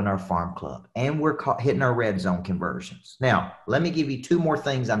calling our farm club, and we're hitting our red zone conversions. Now, let me give you 2 more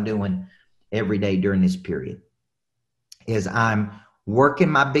things I'm doing every day during this period. Is I'm working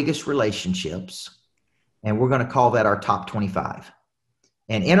my biggest relationships, and we're going to call that our top 25.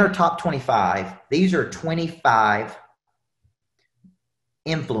 And in our top 25, these are 25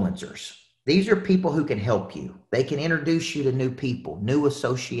 influencers. These are people who can help you. They can introduce you to new people, new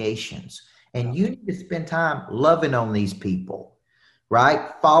associations, and you need to spend time loving on these people,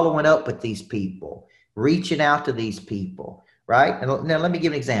 right? Following up with these people, reaching out to these people, right? And now let me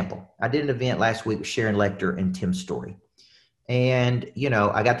give an example. I did an event last week with Sharon Lecter and Tim Story. And,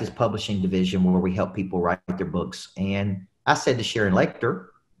 I got this publishing division where we help people write their books. And I said to Sharon Lecter,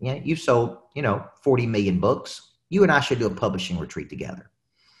 you've sold, 40 million books. You and I should do a publishing retreat together.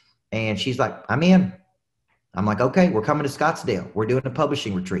 And she's like, I'm in. I'm like, okay, we're coming to Scottsdale. We're doing a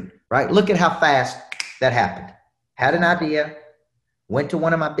publishing retreat, right? Look at how fast that happened. Had an idea, went to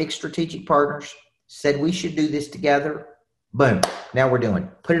one of my big strategic partners, said we should do this together. Boom. Now we're doing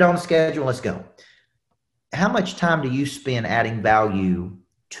it. Put it on the schedule. Let's go. How much time do you spend adding value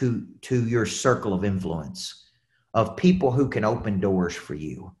to your circle of influence of people who can open doors for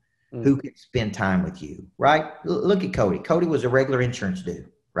you, who can spend time with you, right? Look at Cody. Cody was a regular insurance dude,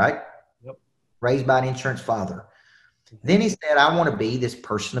 right? Yep. Raised by an insurance father. Then he said, I want to be this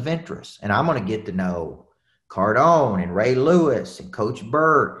person of interest, and I'm going to get to know Cardone and Ray Lewis and Coach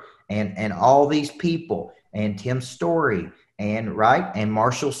Burt and all these people and Tim Story and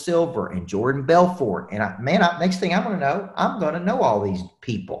Marshall Silver and Jordan Belfort. And next thing I'm going to know all these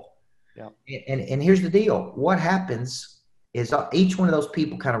people. Yeah. And here's the deal. What happens is each one of those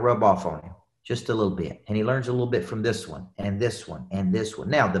people kind of rub off on you. just a little bit. And he learns a little bit from this one and this one and this one.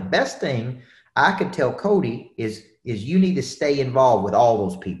 Now, the best thing I could tell Cody is you need to stay involved with all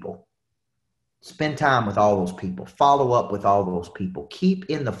those people. Spend time with all those people. Follow up with all those people. Keep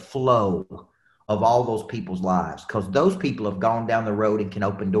in the flow of all those people's lives, because those people have gone down the road and can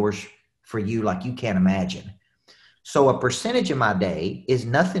open doors for you like you can't imagine. So a percentage of my day is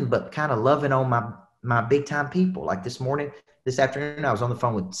nothing but kind of loving on my big time people. Like this afternoon, I was on the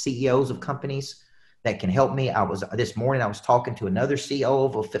phone with CEOs of companies that can help me. This morning I was talking to another CEO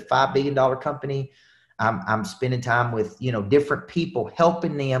of a $5 billion company. I'm spending time with, different people,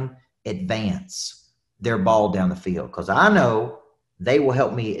 helping them advance their ball down the field, because I know they will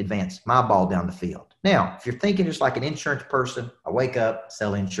help me advance my ball down the field. Now, if you're thinking just like an insurance person, I wake up,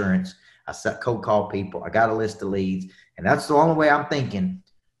 sell insurance, I cold call people, I got a list of leads, and that's the only way I'm thinking.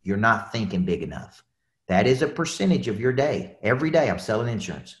 You're not thinking big enough. That is a percentage of your day. Every day I'm selling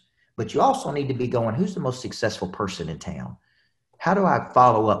insurance. But you also need to be going, who's the most successful person in town? How do I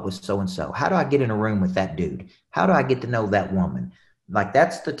follow up with so-and-so? How do I get in a room with that dude? How do I get to know that woman? Like,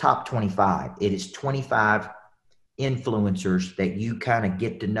 that's the top 25. It is 25 influencers that you kind of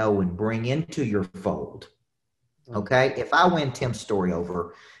get to know and bring into your fold. Okay. If I win Tim Story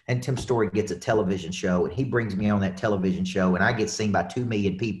over, and Tim Story gets a television show and he brings me on that television show and I get seen by 2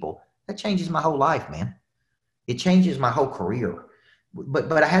 million people, that changes my whole life, man. It changes my whole career.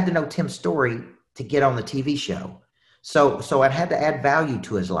 But I had to know Tim Story to get on the TV show. So I had to add value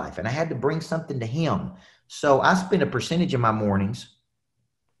to his life, and I had to bring something to him. So I spend a percentage of my mornings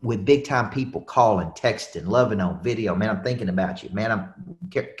with big time people, calling, texting, loving on video. Man, I'm thinking about you. Man, I'm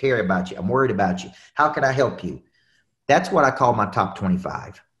care about you. I'm worried about you. How can I help you? That's what I call my top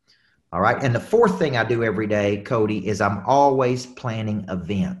 25. All right. And the fourth thing I do every day, Cody, is I'm always planning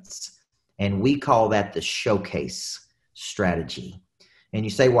events. And we call that the showcase strategy. And you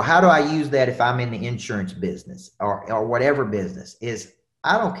say, well, how do I use that if I'm in the insurance business or whatever business? Is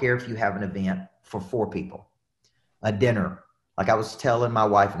I don't care if you have an event for 4 people, a dinner. Like I was telling my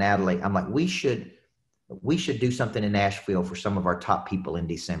wife, Natalie, I'm like, we should do something in Nashville for some of our top people in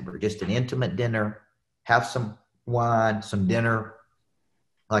December. Just an intimate dinner, have some wine, some dinner.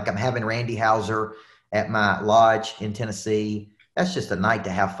 Like I'm having Randy Hauser at my lodge in Tennessee. That's just a night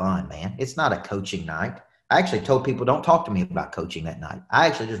to have fun, man. It's not a coaching night. I actually told people, don't talk to me about coaching that night. I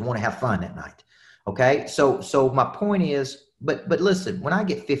actually just want to have fun that night. Okay. So my point is, but listen, when I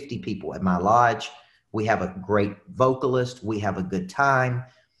get 50 people at my lodge, we have a great vocalist. We have a good time.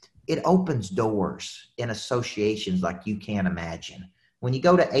 It opens doors in associations like you can't imagine. When you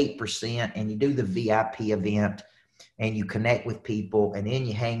go to 8% and you do the VIP event and you connect with people and then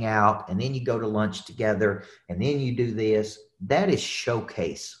you hang out and then you go to lunch together and then you do this, that is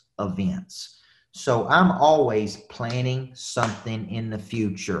showcase events. So I'm always planning something in the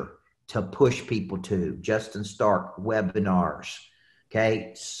future to push people to. Justin Stark webinars,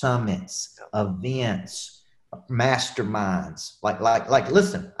 okay, summits, events, masterminds. Like,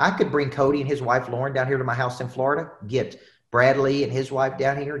 listen, I could bring Cody and his wife Lauren down here to my house in Florida, get Bradley and his wife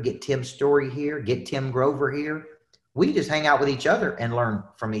down here, get Tim Story here, get Tim Grover here. We just hang out with each other and learn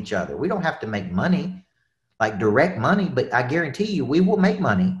from each other. We don't have to make money, like direct money, but I guarantee you we will make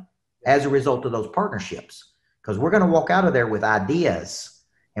money as a result of those partnerships, because we're going to walk out of there with ideas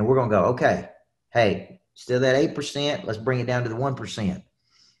and we're going to go, okay, hey, still that 8%, let's bring it down to the 1%.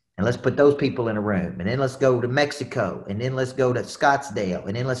 And let's put those people in a room. And then let's go to Mexico. And then let's go to Scottsdale.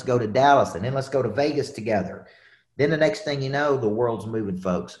 And then let's go to Dallas. And then let's go to Vegas together. Then the next thing you know, the world's moving,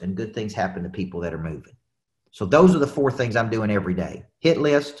 folks, and good things happen to people that are moving. So those are the 4 things I'm doing every day. Hit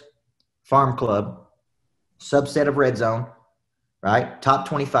list, farm club, subset of red zone, right? Top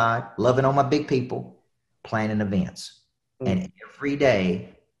 25, loving on my big people, planning events. And every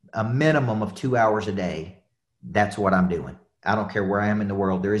day, a minimum of 2 hours a day, that's what I'm doing. I don't care where I am in the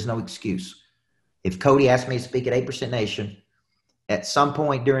world. There is no excuse. If Cody asked me to speak at 8% Nation, at some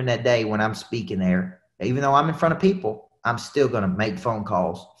point during that day when I'm speaking there, even though I'm in front of people, I'm still going to make phone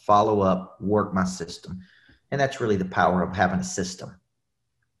calls, follow up, work my system. And that's really the power of having a system.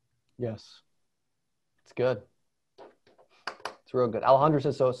 Yes. It's good. It's real good. Alejandro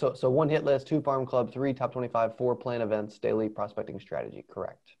says, so 1 hit list, 2 farm club, 3 top 25, 4 plan events, daily prospecting strategy.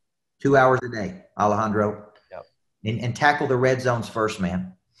 Correct. 2 hours a day, Alejandro. Yep. And tackle the red zones first,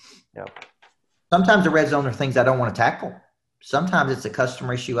 man. Yep. Sometimes the red zone are things I don't want to tackle. Sometimes it's a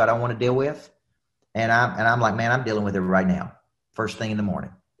customer issue I don't want to deal with. And I'm like, man, I'm dealing with it right now. First thing in the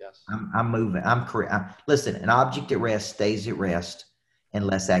morning. Yes. I'm moving. Listen, an object at rest stays at rest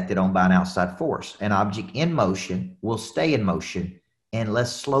unless acted on by an outside force. An object in motion will stay in motion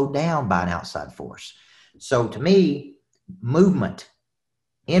unless slowed down by an outside force. So to me, movement,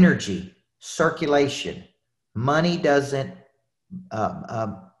 energy, Circulation. Money doesn't,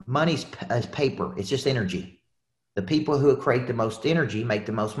 money's as paper. It's just energy. The people who create the most energy make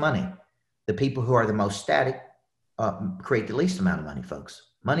the most money. The people who are the most static create the least amount of money, folks.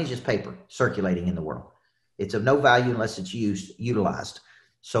 Money's just paper circulating in the world. It's of no value unless it's utilized.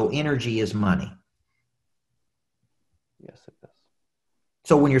 So energy is money. Yes, it is.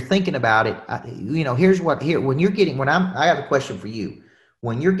 So when you're thinking about it, I have a question for you.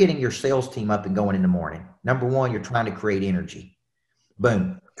 When you're getting your sales team up and going in the morning, number one, you're trying to create energy.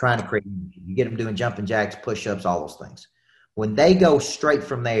 Boom, trying to create energy. You get them doing jumping jacks, push-ups, all those things. When they go straight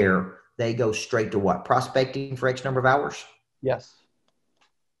from there, they go straight to what? Prospecting for X number of hours? Yes.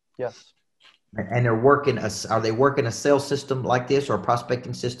 Yes. And they're working, are they working a sales system like this or a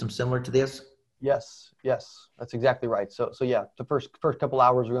prospecting system similar to this? Yes. Yes. That's exactly right. So yeah, the first couple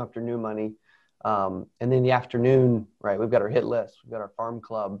hours we're going after new money. And then in the afternoon, right, we've got our hit list. We've got our farm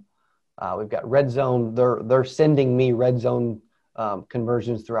club. We've got red zone. They're sending me red zone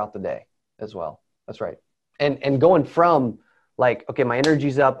conversions throughout the day as well. That's right. And going from like, okay, my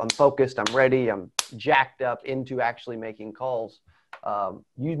energy's up, I'm focused, I'm ready, I'm jacked up into actually making calls.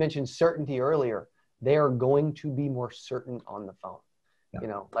 You mentioned certainty earlier. They are going to be more certain on the phone.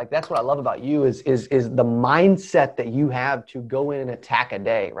 Yeah. Like that's what I love about you is the mindset that you have to go in and attack a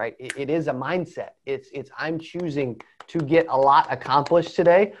day, right? It is a mindset. It's I'm choosing to get a lot accomplished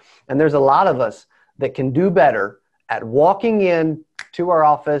today. And there's a lot of us that can do better at walking in to our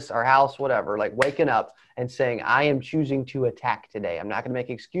office, our house, whatever, like waking up and saying, I am choosing to attack today. I'm not going to make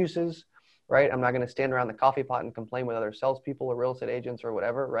excuses, right? I'm not going to stand around the coffee pot and complain with other salespeople or real estate agents or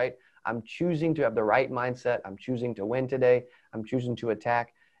whatever, right? I'm choosing to have the right mindset. I'm choosing to win today. I'm choosing to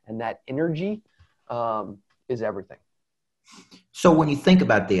attack. And that energy is everything. So when you think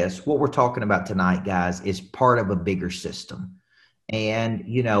about this, what we're talking about tonight, guys, is part of a bigger system. And,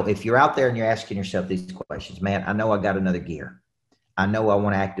 if you're out there and you're asking yourself these questions, man, I know I got another gear. I know I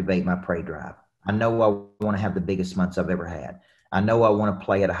want to activate my prey drive. I know I want to have the biggest months I've ever had. I know I want to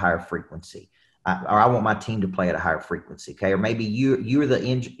play at a higher frequency. Or I want my team to play at a higher frequency. Okay. Or maybe you're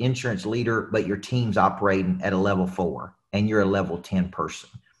the insurance leader, but your team's operating at a level 4 and you're a level 10 person.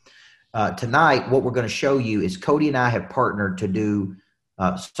 Tonight, what we're going to show you is Cody and I have partnered to do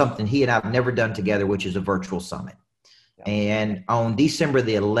something he and I have never done together, which is a virtual summit. And on December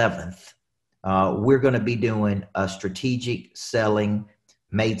the 11th, we're going to be doing a strategic selling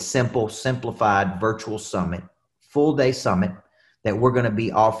made simple, simplified virtual summit, full day summit that we're going to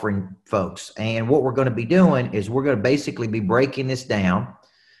be offering folks. And what we're going to be doing is we're going to basically be breaking this down.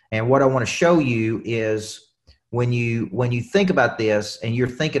 And what I want to show you is when you think about this and you're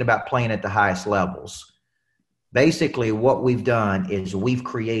thinking about playing at the highest levels, basically what we've done is we've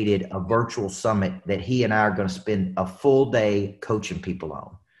created a virtual summit that he and I are going to spend a full day coaching people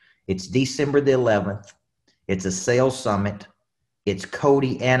on. It's December the 11th. It's a sales summit. It's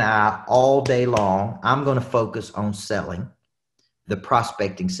Cody and I all day long. I'm going to focus on selling, the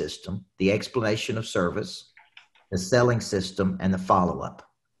prospecting system, the explanation of service, the selling system, and the follow-up.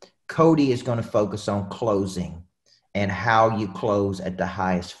 Cody is going to focus on closing and how you close at the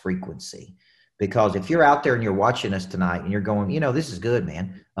highest frequency. Because if you're out there and you're watching us tonight and you're going, this is good,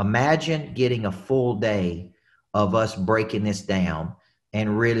 man. Imagine getting a full day of us breaking this down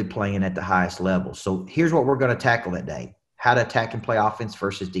and really playing at the highest level. So here's what we're going to tackle that day. How to attack and play offense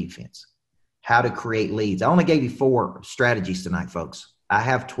versus defense. How to create leads. I only gave you 4 strategies tonight, folks. I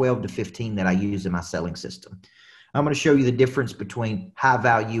have 12 to 15 that I use in my selling system. I'm going to show you the difference between high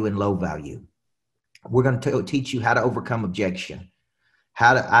value and low value. We're going to teach you how to overcome objection,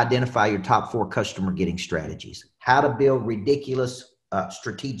 how to identify your top 4 customer getting strategies, how to build ridiculous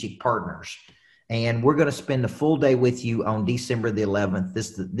strategic partners. And we're going to spend the full day with you on December the 11th.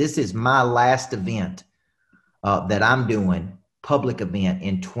 This is my last event that I'm doing, public event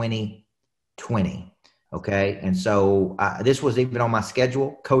in 2020. Okay. And so this was even on my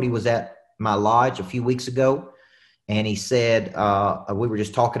schedule. Cody was at my lodge a few weeks ago, and he said, we were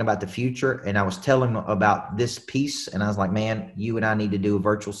just talking about the future, and I was telling him about this piece, and I was like, man, you and I need to do a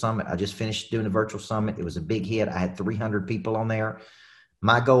virtual summit. I just finished doing a virtual summit. It was a big hit. I had 300 people on there.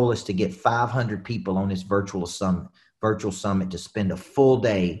 My goal is to get 500 people on this virtual summit to spend a full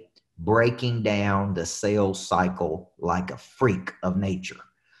day breaking down the sales cycle like a freak of nature.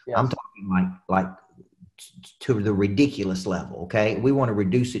 Yes. I'm talking like to the ridiculous level. Okay. We want to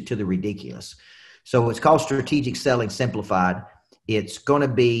reduce it to the ridiculous. So it's called Strategic Selling Simplified. It's going to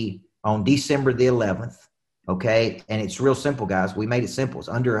be on December the 11th. Okay. And it's real simple, guys. We made it simple. It's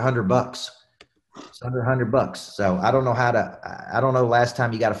under $100. It's under $100. So I don't know last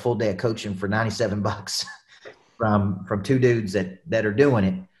time you got a full day of coaching for $97 from 2 dudes that are doing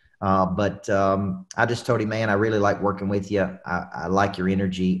it. But I just told him, man, I really like working with you. I like your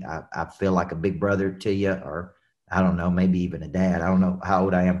energy. I feel like a big brother to you, or I don't know, maybe even a dad. I don't know how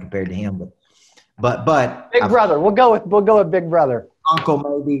old I am compared to him, but Big brother. We'll go with big brother.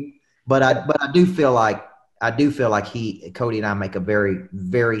 Uncle maybe. But I do feel like Cody and I make a very,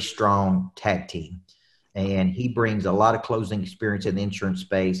 very strong tag team. And he brings a lot of closing experience in the insurance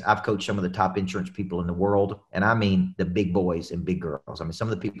space. I've coached some of the top insurance people in the world, and I mean the big boys and big girls. I mean, some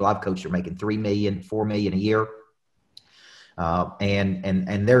of the people I've coached are making $3 million, $4 million a year,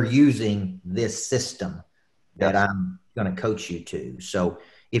 and they're using this system that I'm going to coach you to. So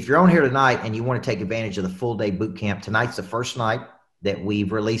if you're on here tonight and you want to take advantage of the full day boot camp, tonight's the first night that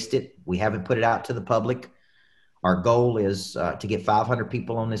we've released it. We haven't put it out to the public. Our goal is to get 500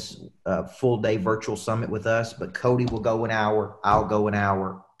 people on this full day virtual summit with us, but Cody will go an hour. I'll go an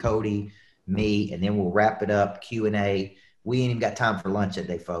hour, Cody, me, and then we'll wrap it up, Q&A. We ain't even got time for lunch that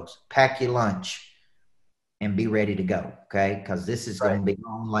day, folks. Pack your lunch and be ready to go, okay? Because this is going to be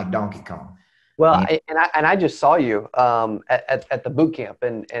long like Donkey Kong. Well, and I just saw you at the boot camp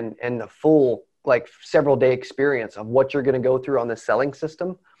and the full like several day experience of what you're going to go through on the selling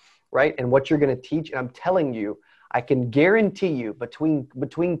system, right? And what you're going to teach. And I'm telling you, I can guarantee you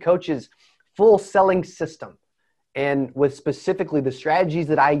between coaches' full selling system and with specifically the strategies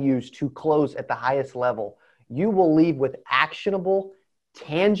that I use to close at the highest level, you will leave with actionable,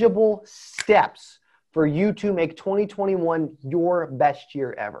 tangible steps for you to make 2021 your best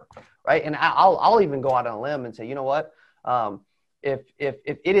year ever, right? And I'll even go out on a limb and say, you know what? If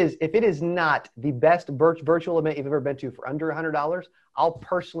it is not the best virtual event you've ever been to for under $100, I'll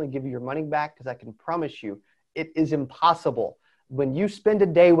personally give you your money back because I can promise you it is impossible. When you spend a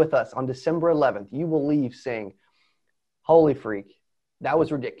day with us on December 11th, you will leave saying, holy freak, that was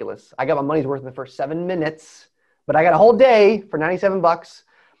ridiculous. I got my money's worth in the first 7 minutes, but I got a whole day for $97.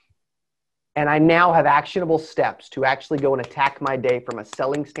 And I now have actionable steps to actually go and attack my day from a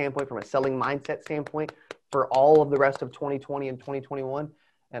selling standpoint, from a selling mindset standpoint for all of the rest of 2020 and 2021.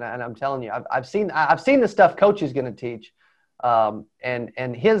 And I'm telling you, I've seen the stuff Coach is going to teach.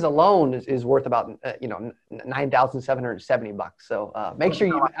 And his alone is worth about, $9,770. So make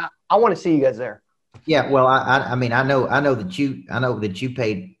sure I want to see you guys there. Yeah. Well, I mean, I know that you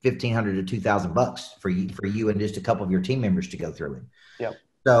paid $1,500 to $2,000 for you and just a couple of your team members to go through it. Yep.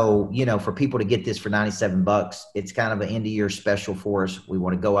 So, for people to get this for $97, it's kind of an end of year special for us. We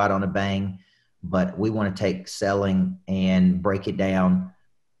want to go out on a bang, but we want to take selling and break it down.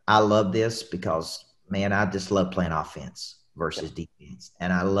 I love this because, man, I just love playing offense versus defense.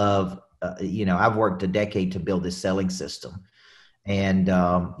 And I love, I've worked a decade to build this selling system. And,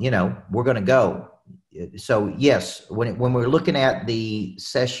 we're going to go. So, yes, when we're looking at the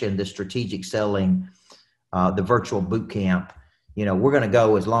session, the strategic selling, the virtual boot camp, we're going to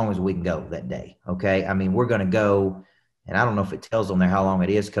go as long as we can go that day. Okay. I mean, we're going to go, and I don't know if it tells on there how long it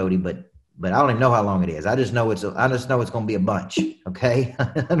is, Cody, but I don't even know how long it is. I just know it's going to be a bunch. Okay.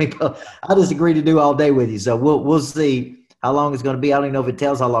 I just agree to do all day with you. So we'll see how long it's going to be. I don't even know if it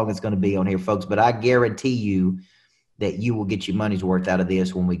tells how long it's going to be on here, folks, but I guarantee you that you will get your money's worth out of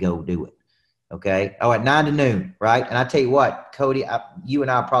this when we go do it. Okay. Oh, at 9 to noon, right? And I tell you what, Cody, you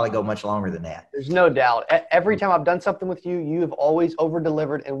and I will probably go much longer than that. There's no doubt. Every time I've done something with you, you have always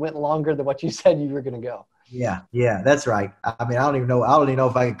over-delivered and went longer than what you said you were going to go. Yeah, that's right. I mean, I don't even know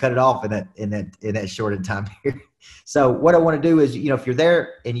if I can cut it off in that shortened time here. So what I want to do is, if you're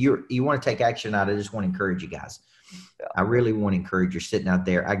there and you want to take action out, I just want to encourage you guys. Yeah. I really want to encourage you sitting out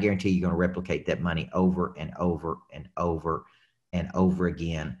there. I guarantee you're going to replicate that money over and over and over and over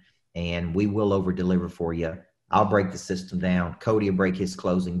again. And we will over deliver for you. I'll break the system down. Cody will break his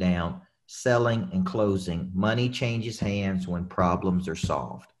closing down. Selling and closing. Money changes hands when problems are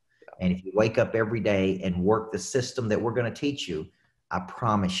solved. And if you wake up every day and work the system that we're going to teach you, I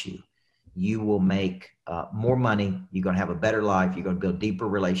promise you, you will make more money. You're going to have a better life. You're going to build deeper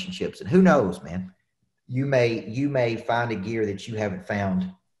relationships. And who knows, man, you may find a gear that you haven't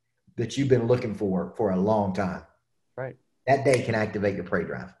found that you've been looking for a long time. Right. That day can activate your prey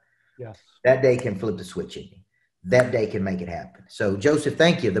drive. Yes. That day can flip the switch in you. That day can make it happen. So Joseph,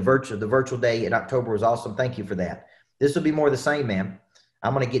 thank you. The virtual day in October was awesome. Thank you for that. This will be more of the same, man.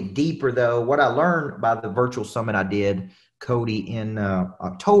 I'm going to get deeper though. What I learned by the virtual summit I did, Cody, in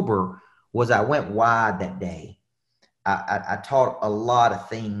October was I went wide that day. I taught a lot of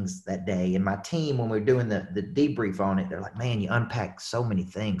things that day. And my team, when we were doing the debrief on it, they're like, man, you unpacked so many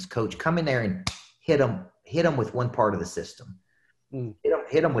things. Coach, come in there and hit them with one part of the system.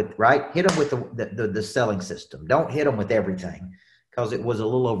 Hit them with the selling system. Don't hit them with everything because it was a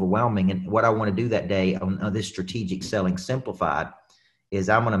little overwhelming. And what I want to do that day on this strategic selling simplified is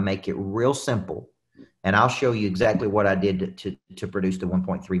I'm going to make it real simple. And I'll show you exactly what I did to produce the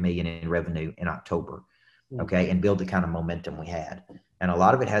 1.3 million in revenue in October. Okay. And build the kind of momentum we had. And a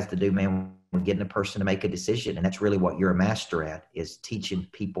lot of it has to do, man, with getting a person to make a decision. And that's really what you're a master at, is teaching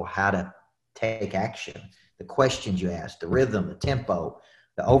people how to take action. The questions you ask, the rhythm, the tempo,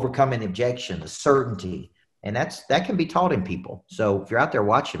 the overcoming objection, the certainty. And that can be taught in people. So if you're out there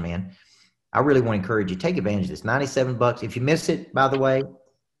watching, man, I really want to encourage you, take advantage of this. $97. If you miss it, by the way,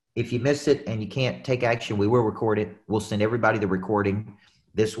 if you miss it and you can't take action, we will record it. We'll send everybody the recording.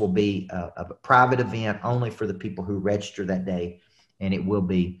 This will be a private event only for the people who register that day. And it will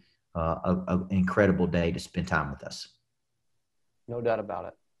be an incredible day to spend time with us. No doubt about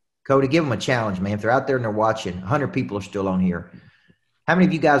it. Cody, give them a challenge, man. If they're out there and they're watching, 100 people are still on here. How many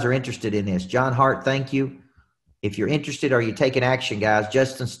of you guys are interested in this? John Hart, thank you. If you're interested, are you taking action, guys?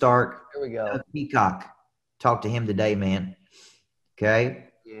 Justin Stark. Here we go. Peacock. Talk to him today, man. Okay.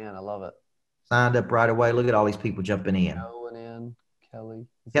 Yeah, I love it. Signed up right away. Look at all these people jumping in. Going in.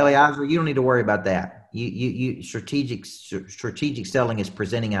 Kelly Eisler, you don't need to worry about that. You strategic selling is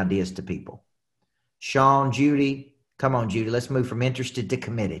presenting ideas to people. Sean, Judy, come on, Judy. Let's move from interested to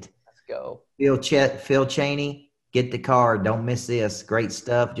committed. Let's go. Phil Cheney, get the card. Don't miss this. Great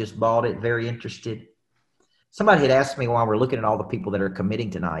stuff. Just bought it. Very interested. Somebody had asked me while we're looking at all the people that are committing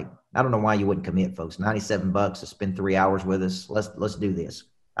tonight. I don't know why you wouldn't commit, folks. $97 to spend 3 hours with us. Let's do this.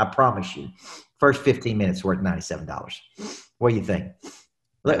 I promise you. First 15 minutes worth $97. What do you think?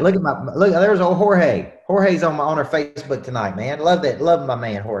 Look, there's old Jorge. Jorge's on our Facebook tonight, man. Love that. Love my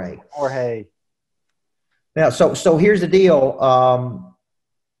man, Jorge. Now, so here's the deal.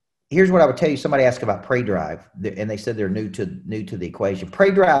 Here's what I would tell you. Somebody asked about Prey Drive, and they said they're new to the equation. Prey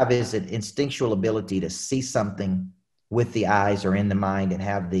Drive is an instinctual ability to see something with the eyes or in the mind and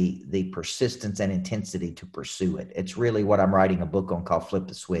have the persistence and intensity to pursue it. It's really what I'm writing a book on called Flip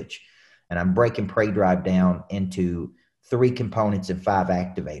the Switch. And I'm breaking Prey Drive down into 3 components and 5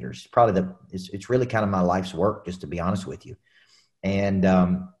 activators. It's really kind of my life's work, just to be honest with you. And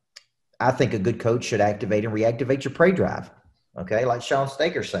I think a good coach should activate and reactivate your Prey Drive. Okay, like Sean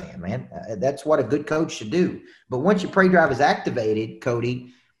Staker's saying, man, that's what a good coach should do. But once your Prey Drive is activated,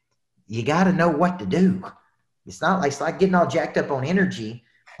 Cody, you got to know what to do. It's like getting all jacked up on energy,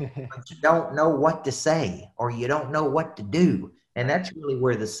 but you don't know what to say or you don't know what to do. And that's really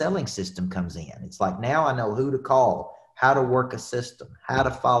where the selling system comes in. It's like, now I know who to call, how to work a system, how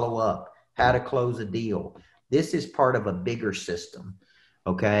to follow up, how to close a deal. This is part of a bigger system.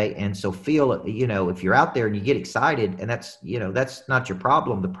 Okay. And so feel, if you're out there and you get excited, and that's not your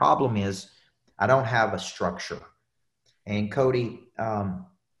problem. The problem is I don't have a structure. And Cody,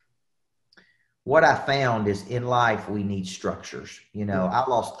 what I found is in life, we need structures. I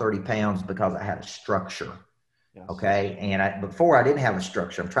lost 30 pounds because I had a structure. Yes. Okay. And before I didn't have a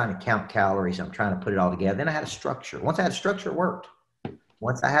structure. I'm trying to count calories. I'm trying to put it all together. Then I had a structure. Once I had a structure, it worked.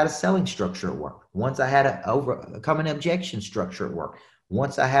 Once I had a selling structure, it worked. Once I had a overcoming objection structure, it worked.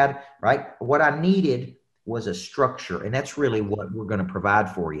 Once I had, what I needed was a structure. And that's really what we're going to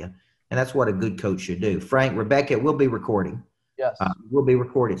provide for you. And that's what a good coach should do. Frank, Rebecca, we'll be recording. Yes. We'll be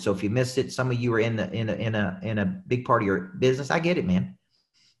recorded. So if you missed it, some of you are in a big part of your business. I get it, man.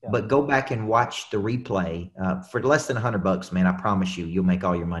 Yeah. But go back and watch the replay for less than $100, man. I promise you'll make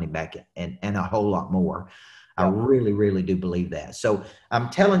all your money back and a whole lot more. Yeah. I really, really do believe that. So I'm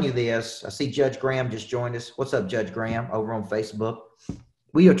telling you this. I see Judge Graham just joined us. What's up, Judge Graham, over on Facebook?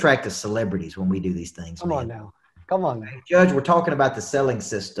 We attract the celebrities when we do these things. Come on now. Judge, we're talking about the selling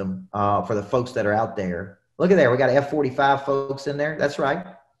system for the folks that are out there. Look at there. We got F45 folks in there. That's right.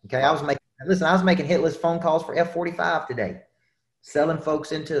 Okay. I was making hit list phone calls for F45 today. Selling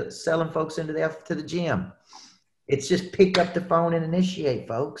folks into the gym. It's just pick up the phone and initiate,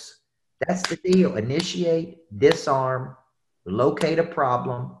 folks. That's the deal. Initiate, disarm, locate a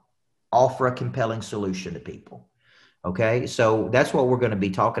problem, offer a compelling solution to people. Okay. So that's what we're going to be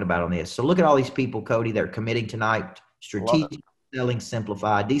talking about on this. So look at all these people, Cody, that are committing tonight. Strategic Selling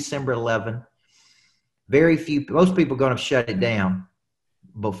Simplified, December 11. Most people are going to shut it down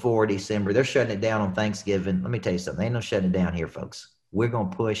before December. They're shutting it down on Thanksgiving. Let me tell you something. Ain't no shutting it down here, folks. We're going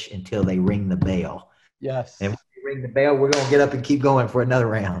to push until they ring the bell. Yes. And when they ring the bell, we're going to get up and keep going for another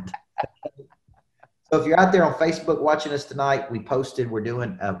round. So if you're out there on Facebook watching us tonight, we're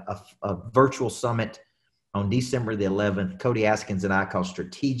doing a virtual summit on December the 11th. Cody Askins and I call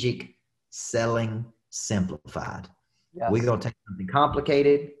Strategic Selling Simplified. Yes. We're going to take something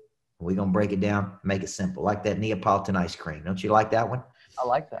complicated. We're going to break it down, make it simple, like that Neapolitan ice cream. Don't you like that one? I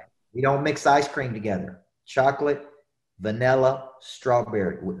like that. We don't mix ice cream together. Chocolate, vanilla,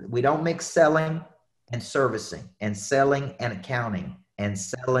 strawberry. We don't mix selling and servicing and selling and accounting and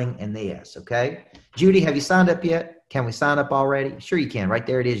selling in the S. Okay. Judy, have you signed up yet? Can we sign up already? Sure you can. Right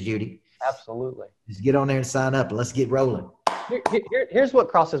there it is, Judy. Absolutely. Just get on there and sign up. And let's get rolling. Here's what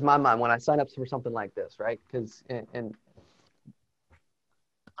crosses my mind when I sign up for something like this, right? Because and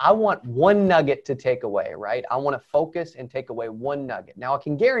I want one nugget to take away, right? I want to focus and take away one nugget. Now, I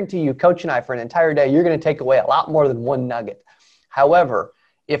can guarantee you, Coach and I, for an entire day, you're going to take away a lot more than one nugget. However,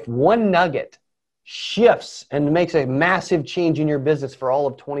 if one nugget shifts and makes a massive change in your business for all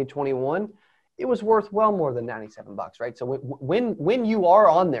of 2021, it was worth well more than $97, right? So when you are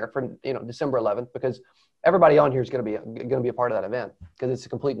on there for December 11th, because everybody on here is going to be a part of that event because it's a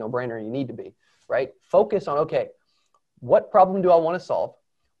complete no-brainer and you need to be, right? Focus on, okay, what problem do I want to solve?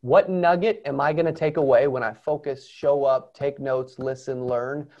 What nugget am I going to take away when I focus, show up, take notes, listen,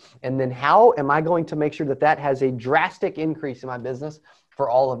 learn? And then how am I going to make sure that that has a drastic increase in my business for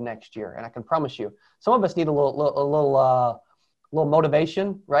all of next year? And I can promise you, some of us need a little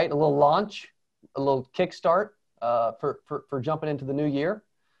motivation, right? A little launch, a little kickstart for jumping into the new year.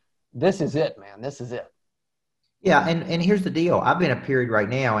 This is it, man. This is it. Yeah, and here's the deal. I'm in a period right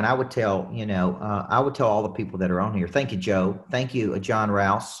now, and I would tell all the people that are on here. Thank you, Joe. Thank you, John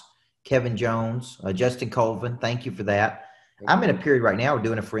Rouse, Kevin Jones, Justin Colvin. Thank you for that. I'm in a period right now. We're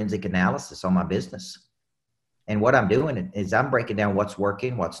doing a forensic analysis on my business, and what I'm doing is I'm breaking down what's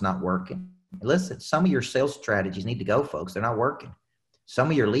working, what's not working. Listen, some of your sales strategies need to go, folks. They're not working. Some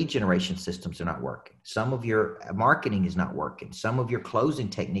of your lead generation systems are not working. Some of your marketing is not working. Some of your closing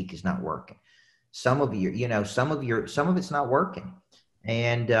technique is not working. Some of it's not working.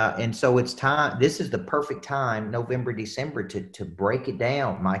 And so it's time. This is the perfect time, November, December, to break it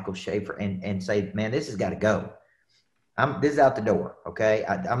down, Michael Schaefer, and say, man, this has got to go. This is out the door. Okay.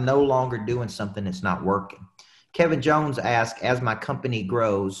 I'm no longer doing something that's not working. Kevin Jones asked, as my company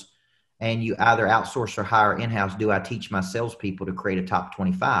grows and you either outsource or hire in-house, do I teach my salespeople to create a top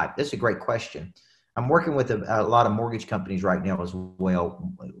 25? This is a great question. I'm working with a lot of mortgage companies right now as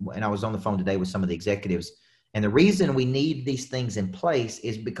well. And I was on the phone today with some of the executives. And the reason we need these things in place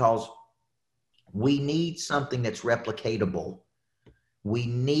is because we need something that's replicatable. We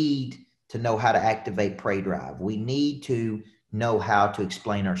need to know how to activate Pray Drive. We need to know how to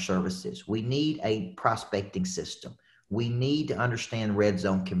explain our services. We need a prospecting system. We need to understand red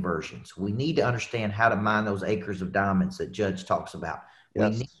zone conversions. We need to understand how to mine those acres of diamonds that Judge talks about.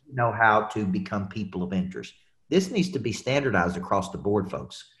 Yes. We need to know how to become people of interest. This needs to be standardized across the board,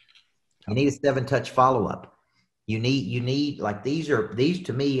 folks. You need a 7-touch follow-up. You need like these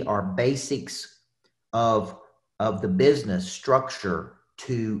to me are basics of the business structure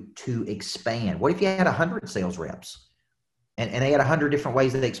to expand. What if you had 100 sales reps and they had 100 different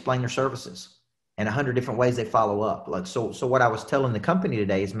ways that they explain their services and 100 different ways they follow up? Like so what I was telling the company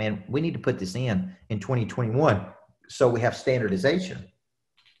today is, man, we need to put this in 2021 so we have standardization.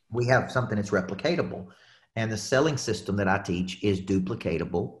 We have something that's replicatable. And the selling system that I teach is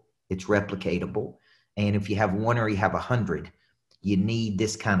duplicatable. It's replicatable. And if you have one or you have 100, you need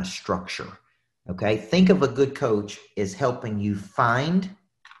this kind of structure. Okay. Think of a good coach as helping you find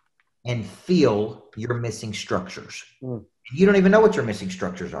and feel your missing structures. You don't even know what your missing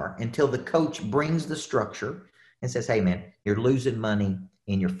structures are until the coach brings the structure and says, hey man, you're losing money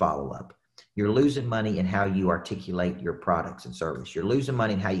in your follow-up. You're losing money in how you articulate your products and service. You're losing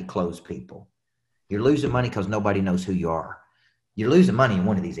money in how you close people. You're losing money because nobody knows who you are. You're losing money in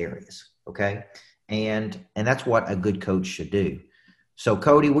one of these areas. Okay. And that's what a good coach should do. So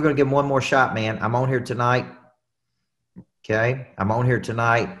Cody, we're going to give him one more shot, man. I'm on here tonight. Okay. I'm on here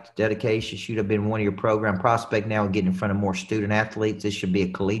tonight. Dedication. Should have been one of your program prospect now and getting in front of more student athletes. This should be a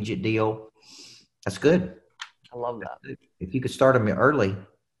collegiate deal. That's good. I love that. If you could start them early,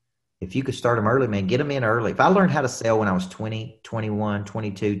 man, get them in early. If I learned how to sell when I was 20, 21,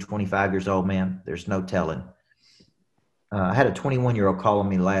 22, 25 years old, man, there's no telling. I had a 21-year-old calling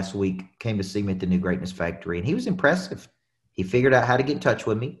me last week, came to see me at the New Greatness Factory, and he was impressive. He figured out how to get in touch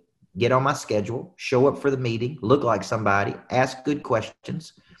with me, get on my schedule, show up for the meeting, look like somebody, ask good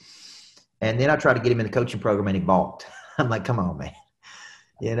questions. And then I tried to get him in the coaching program, and he balked. I'm like, come on, man.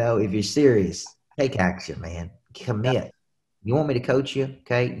 If you're serious, take action, man. Commit. You want me to coach you?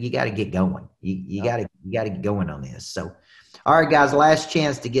 Okay. You got to get going. You got to get going on this. So, all right, guys, last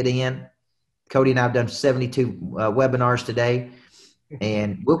chance to get in. Cody and I have done 72 webinars today,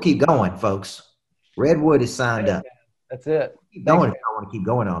 and we'll keep going, folks. Redwood is signed up. That's it. Keep going if I want to keep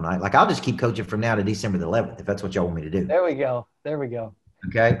going all night. Like, I'll just keep coaching from now to December the 11th, if that's what y'all want me to do. There we go.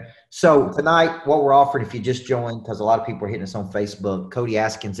 Okay. So tonight, what we're offering, if you just joined, because a lot of people are hitting us on Facebook, Cody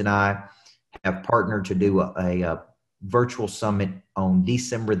Askins and I have partnered to do a virtual summit on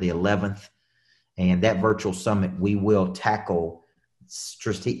December the 11th. And that virtual summit, we will tackle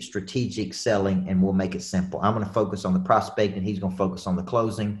strategic selling, and we'll make it simple. I'm going to focus on the prospect, and he's going to focus on the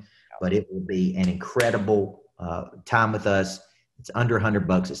closing. But it will be an incredible time with us. It's under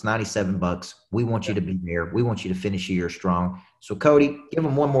 $100. It's $97. We want you to be there. We want you to finish the year strong. So, Cody, give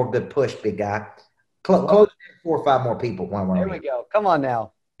him one more good push, big guy. Close 4 or 5 more people. There we go. Come on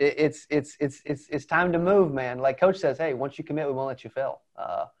now. It's time to move, man. Like Coach says, hey, once you commit, we won't let you fail.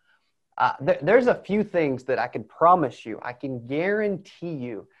 There's a few things that I can promise you. I can guarantee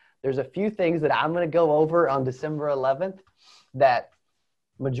you there's a few things that I'm going to go over on December 11th that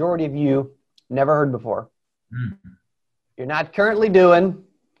majority of you never heard before. You're not currently doing,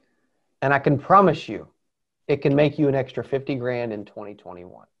 and I can promise you it can make you an extra 50 grand in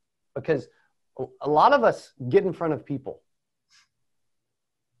 2021, because a lot of us get in front of people.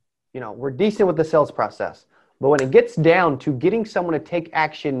 You know, we're decent with the sales process, but when it gets down to getting someone to take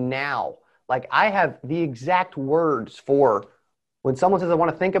action now, like I have the exact words for when someone says, I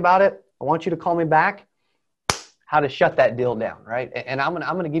want to think about it, I want you to call me back, how to shut that deal down, right? And I'm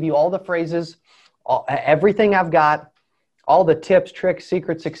gonna give you all the phrases, everything I've got, all the tips, tricks,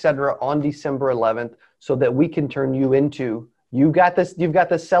 secrets, etc. on December 11th, so that we can turn you into, you've got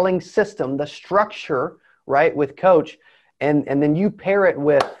the selling system, the structure, right, with Coach, and then you pair it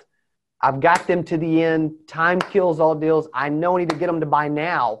with, I've got them to the end, time kills all deals, I know I need to get them to buy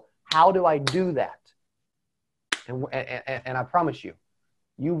now. How do I do that? And I promise you,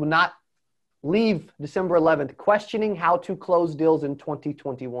 you will not leave December 11th questioning how to close deals in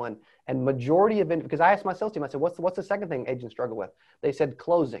 2021. And majority of it, because I asked my sales team, I said, what's the second thing agents struggle with? They said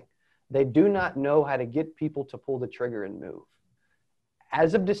closing. They do not know how to get people to pull the trigger and move.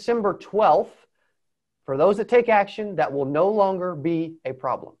 As of December 12th, for those that take action, that will no longer be a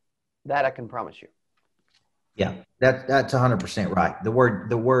problem. That I can promise you. Yeah, that's 100% right. The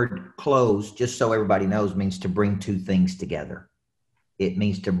word close, just so everybody knows, means to bring two things together. It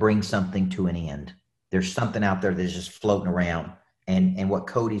means to bring something to an end. There's something out there that's just floating around. And what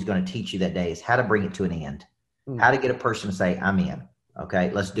Cody's going to teach you that day is how to bring it to an end. How to get a person to say, I'm in.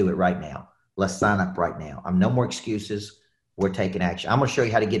 Okay, let's do it right now. Let's sign up right now. I'm no more excuses. We're taking action. I'm going to show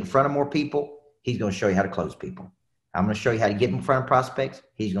you how to get in front of more people. He's going to show you how to close people. I'm going to show you how to get in front of prospects.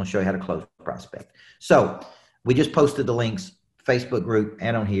 He's going to show you how to close prospects. So we just posted the links, Facebook group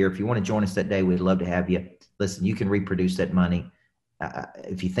and on here. If you want to join us that day, we'd love to have you. Listen, you can reproduce that money.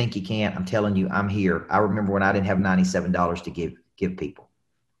 If you think you can't, I'm telling you, I'm here. I remember when I didn't have $97 to give people.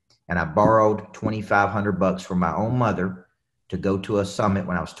 And I borrowed $2,500 from my own mother to go to a summit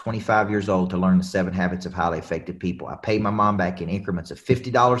when I was 25 years old to learn the 7 habits of highly effective people. I paid my mom back in increments of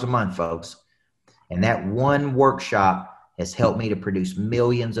 $50 a month, folks. And that one workshop has helped me to produce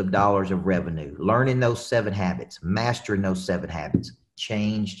millions of dollars of revenue. Learning those 7 habits, mastering those 7 habits,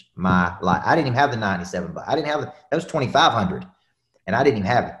 changed my life. I didn't even have the 97, but I didn't have it. That was 2,500. And I didn't even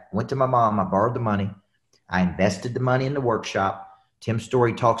have it. Went to my mom. I borrowed the money. I invested the money in the workshop. Tim's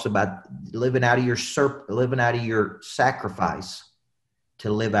story talks about living out of your sacrifice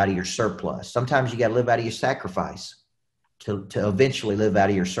to live out of your surplus. Sometimes you got to live out of your sacrifice to eventually live out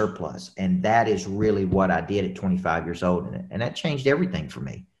of your surplus. And that is really what I did at 25 years old. And that changed everything for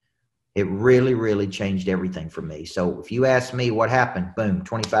me. It really, really changed everything for me. So if you ask me what happened, boom,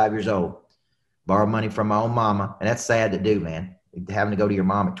 25 years old, borrow money from my own mama. And that's sad to do, man. Having to go to your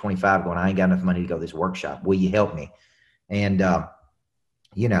mom at 25 going, I ain't got enough money to go to this workshop. Will you help me? And,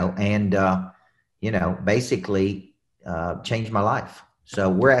 basically changed my life. So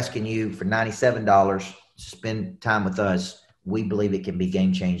we're asking you for $97 to spend time with us. We believe it can be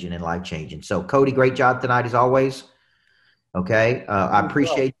game changing and life changing. So Cody, great job tonight as always. Okay. I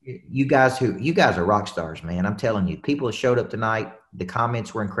appreciate you guys you guys are rock stars, man. I'm telling you, people have showed up tonight. The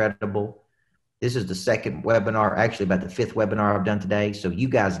comments were incredible. This is the 2nd webinar, actually about the 5th webinar I've done today. So you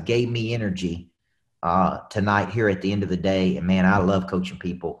guys gave me energy tonight here at the end of the day. And man, I love coaching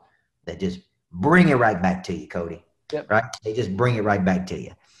people that just bring it right back to you, Cody. Yep. Right? They just bring it right back to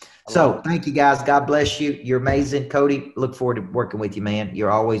you. So thank you guys. God bless you. You're amazing. Cody, look forward to working with you, man. You're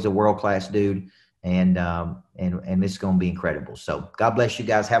always a world-class dude. And it's going to be incredible. So God bless you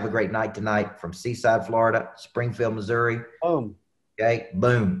guys. Have a great night tonight from Seaside, Florida, Springfield, Missouri. Boom. Okay.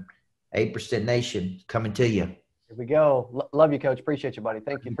 Boom. 8% Nation coming to you. Here we go. Love you, Coach. Appreciate you, buddy.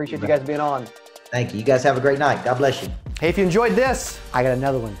 Thank you. Appreciate you guys being on. Thank you. You guys have a great night. God bless you. Hey, if you enjoyed this, I got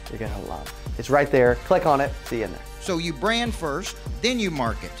another one you're going to love. It's right there. Click on it. See you in there. So you brand first, then you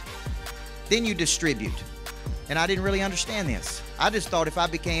market, then you distribute. And I didn't really understand this. I just thought if I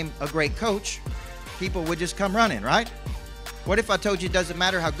became a great coach, people would just come running, right? What if I told you it doesn't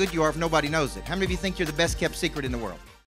matter how good you are if nobody knows it? How many of you think you're the best kept secret in the world?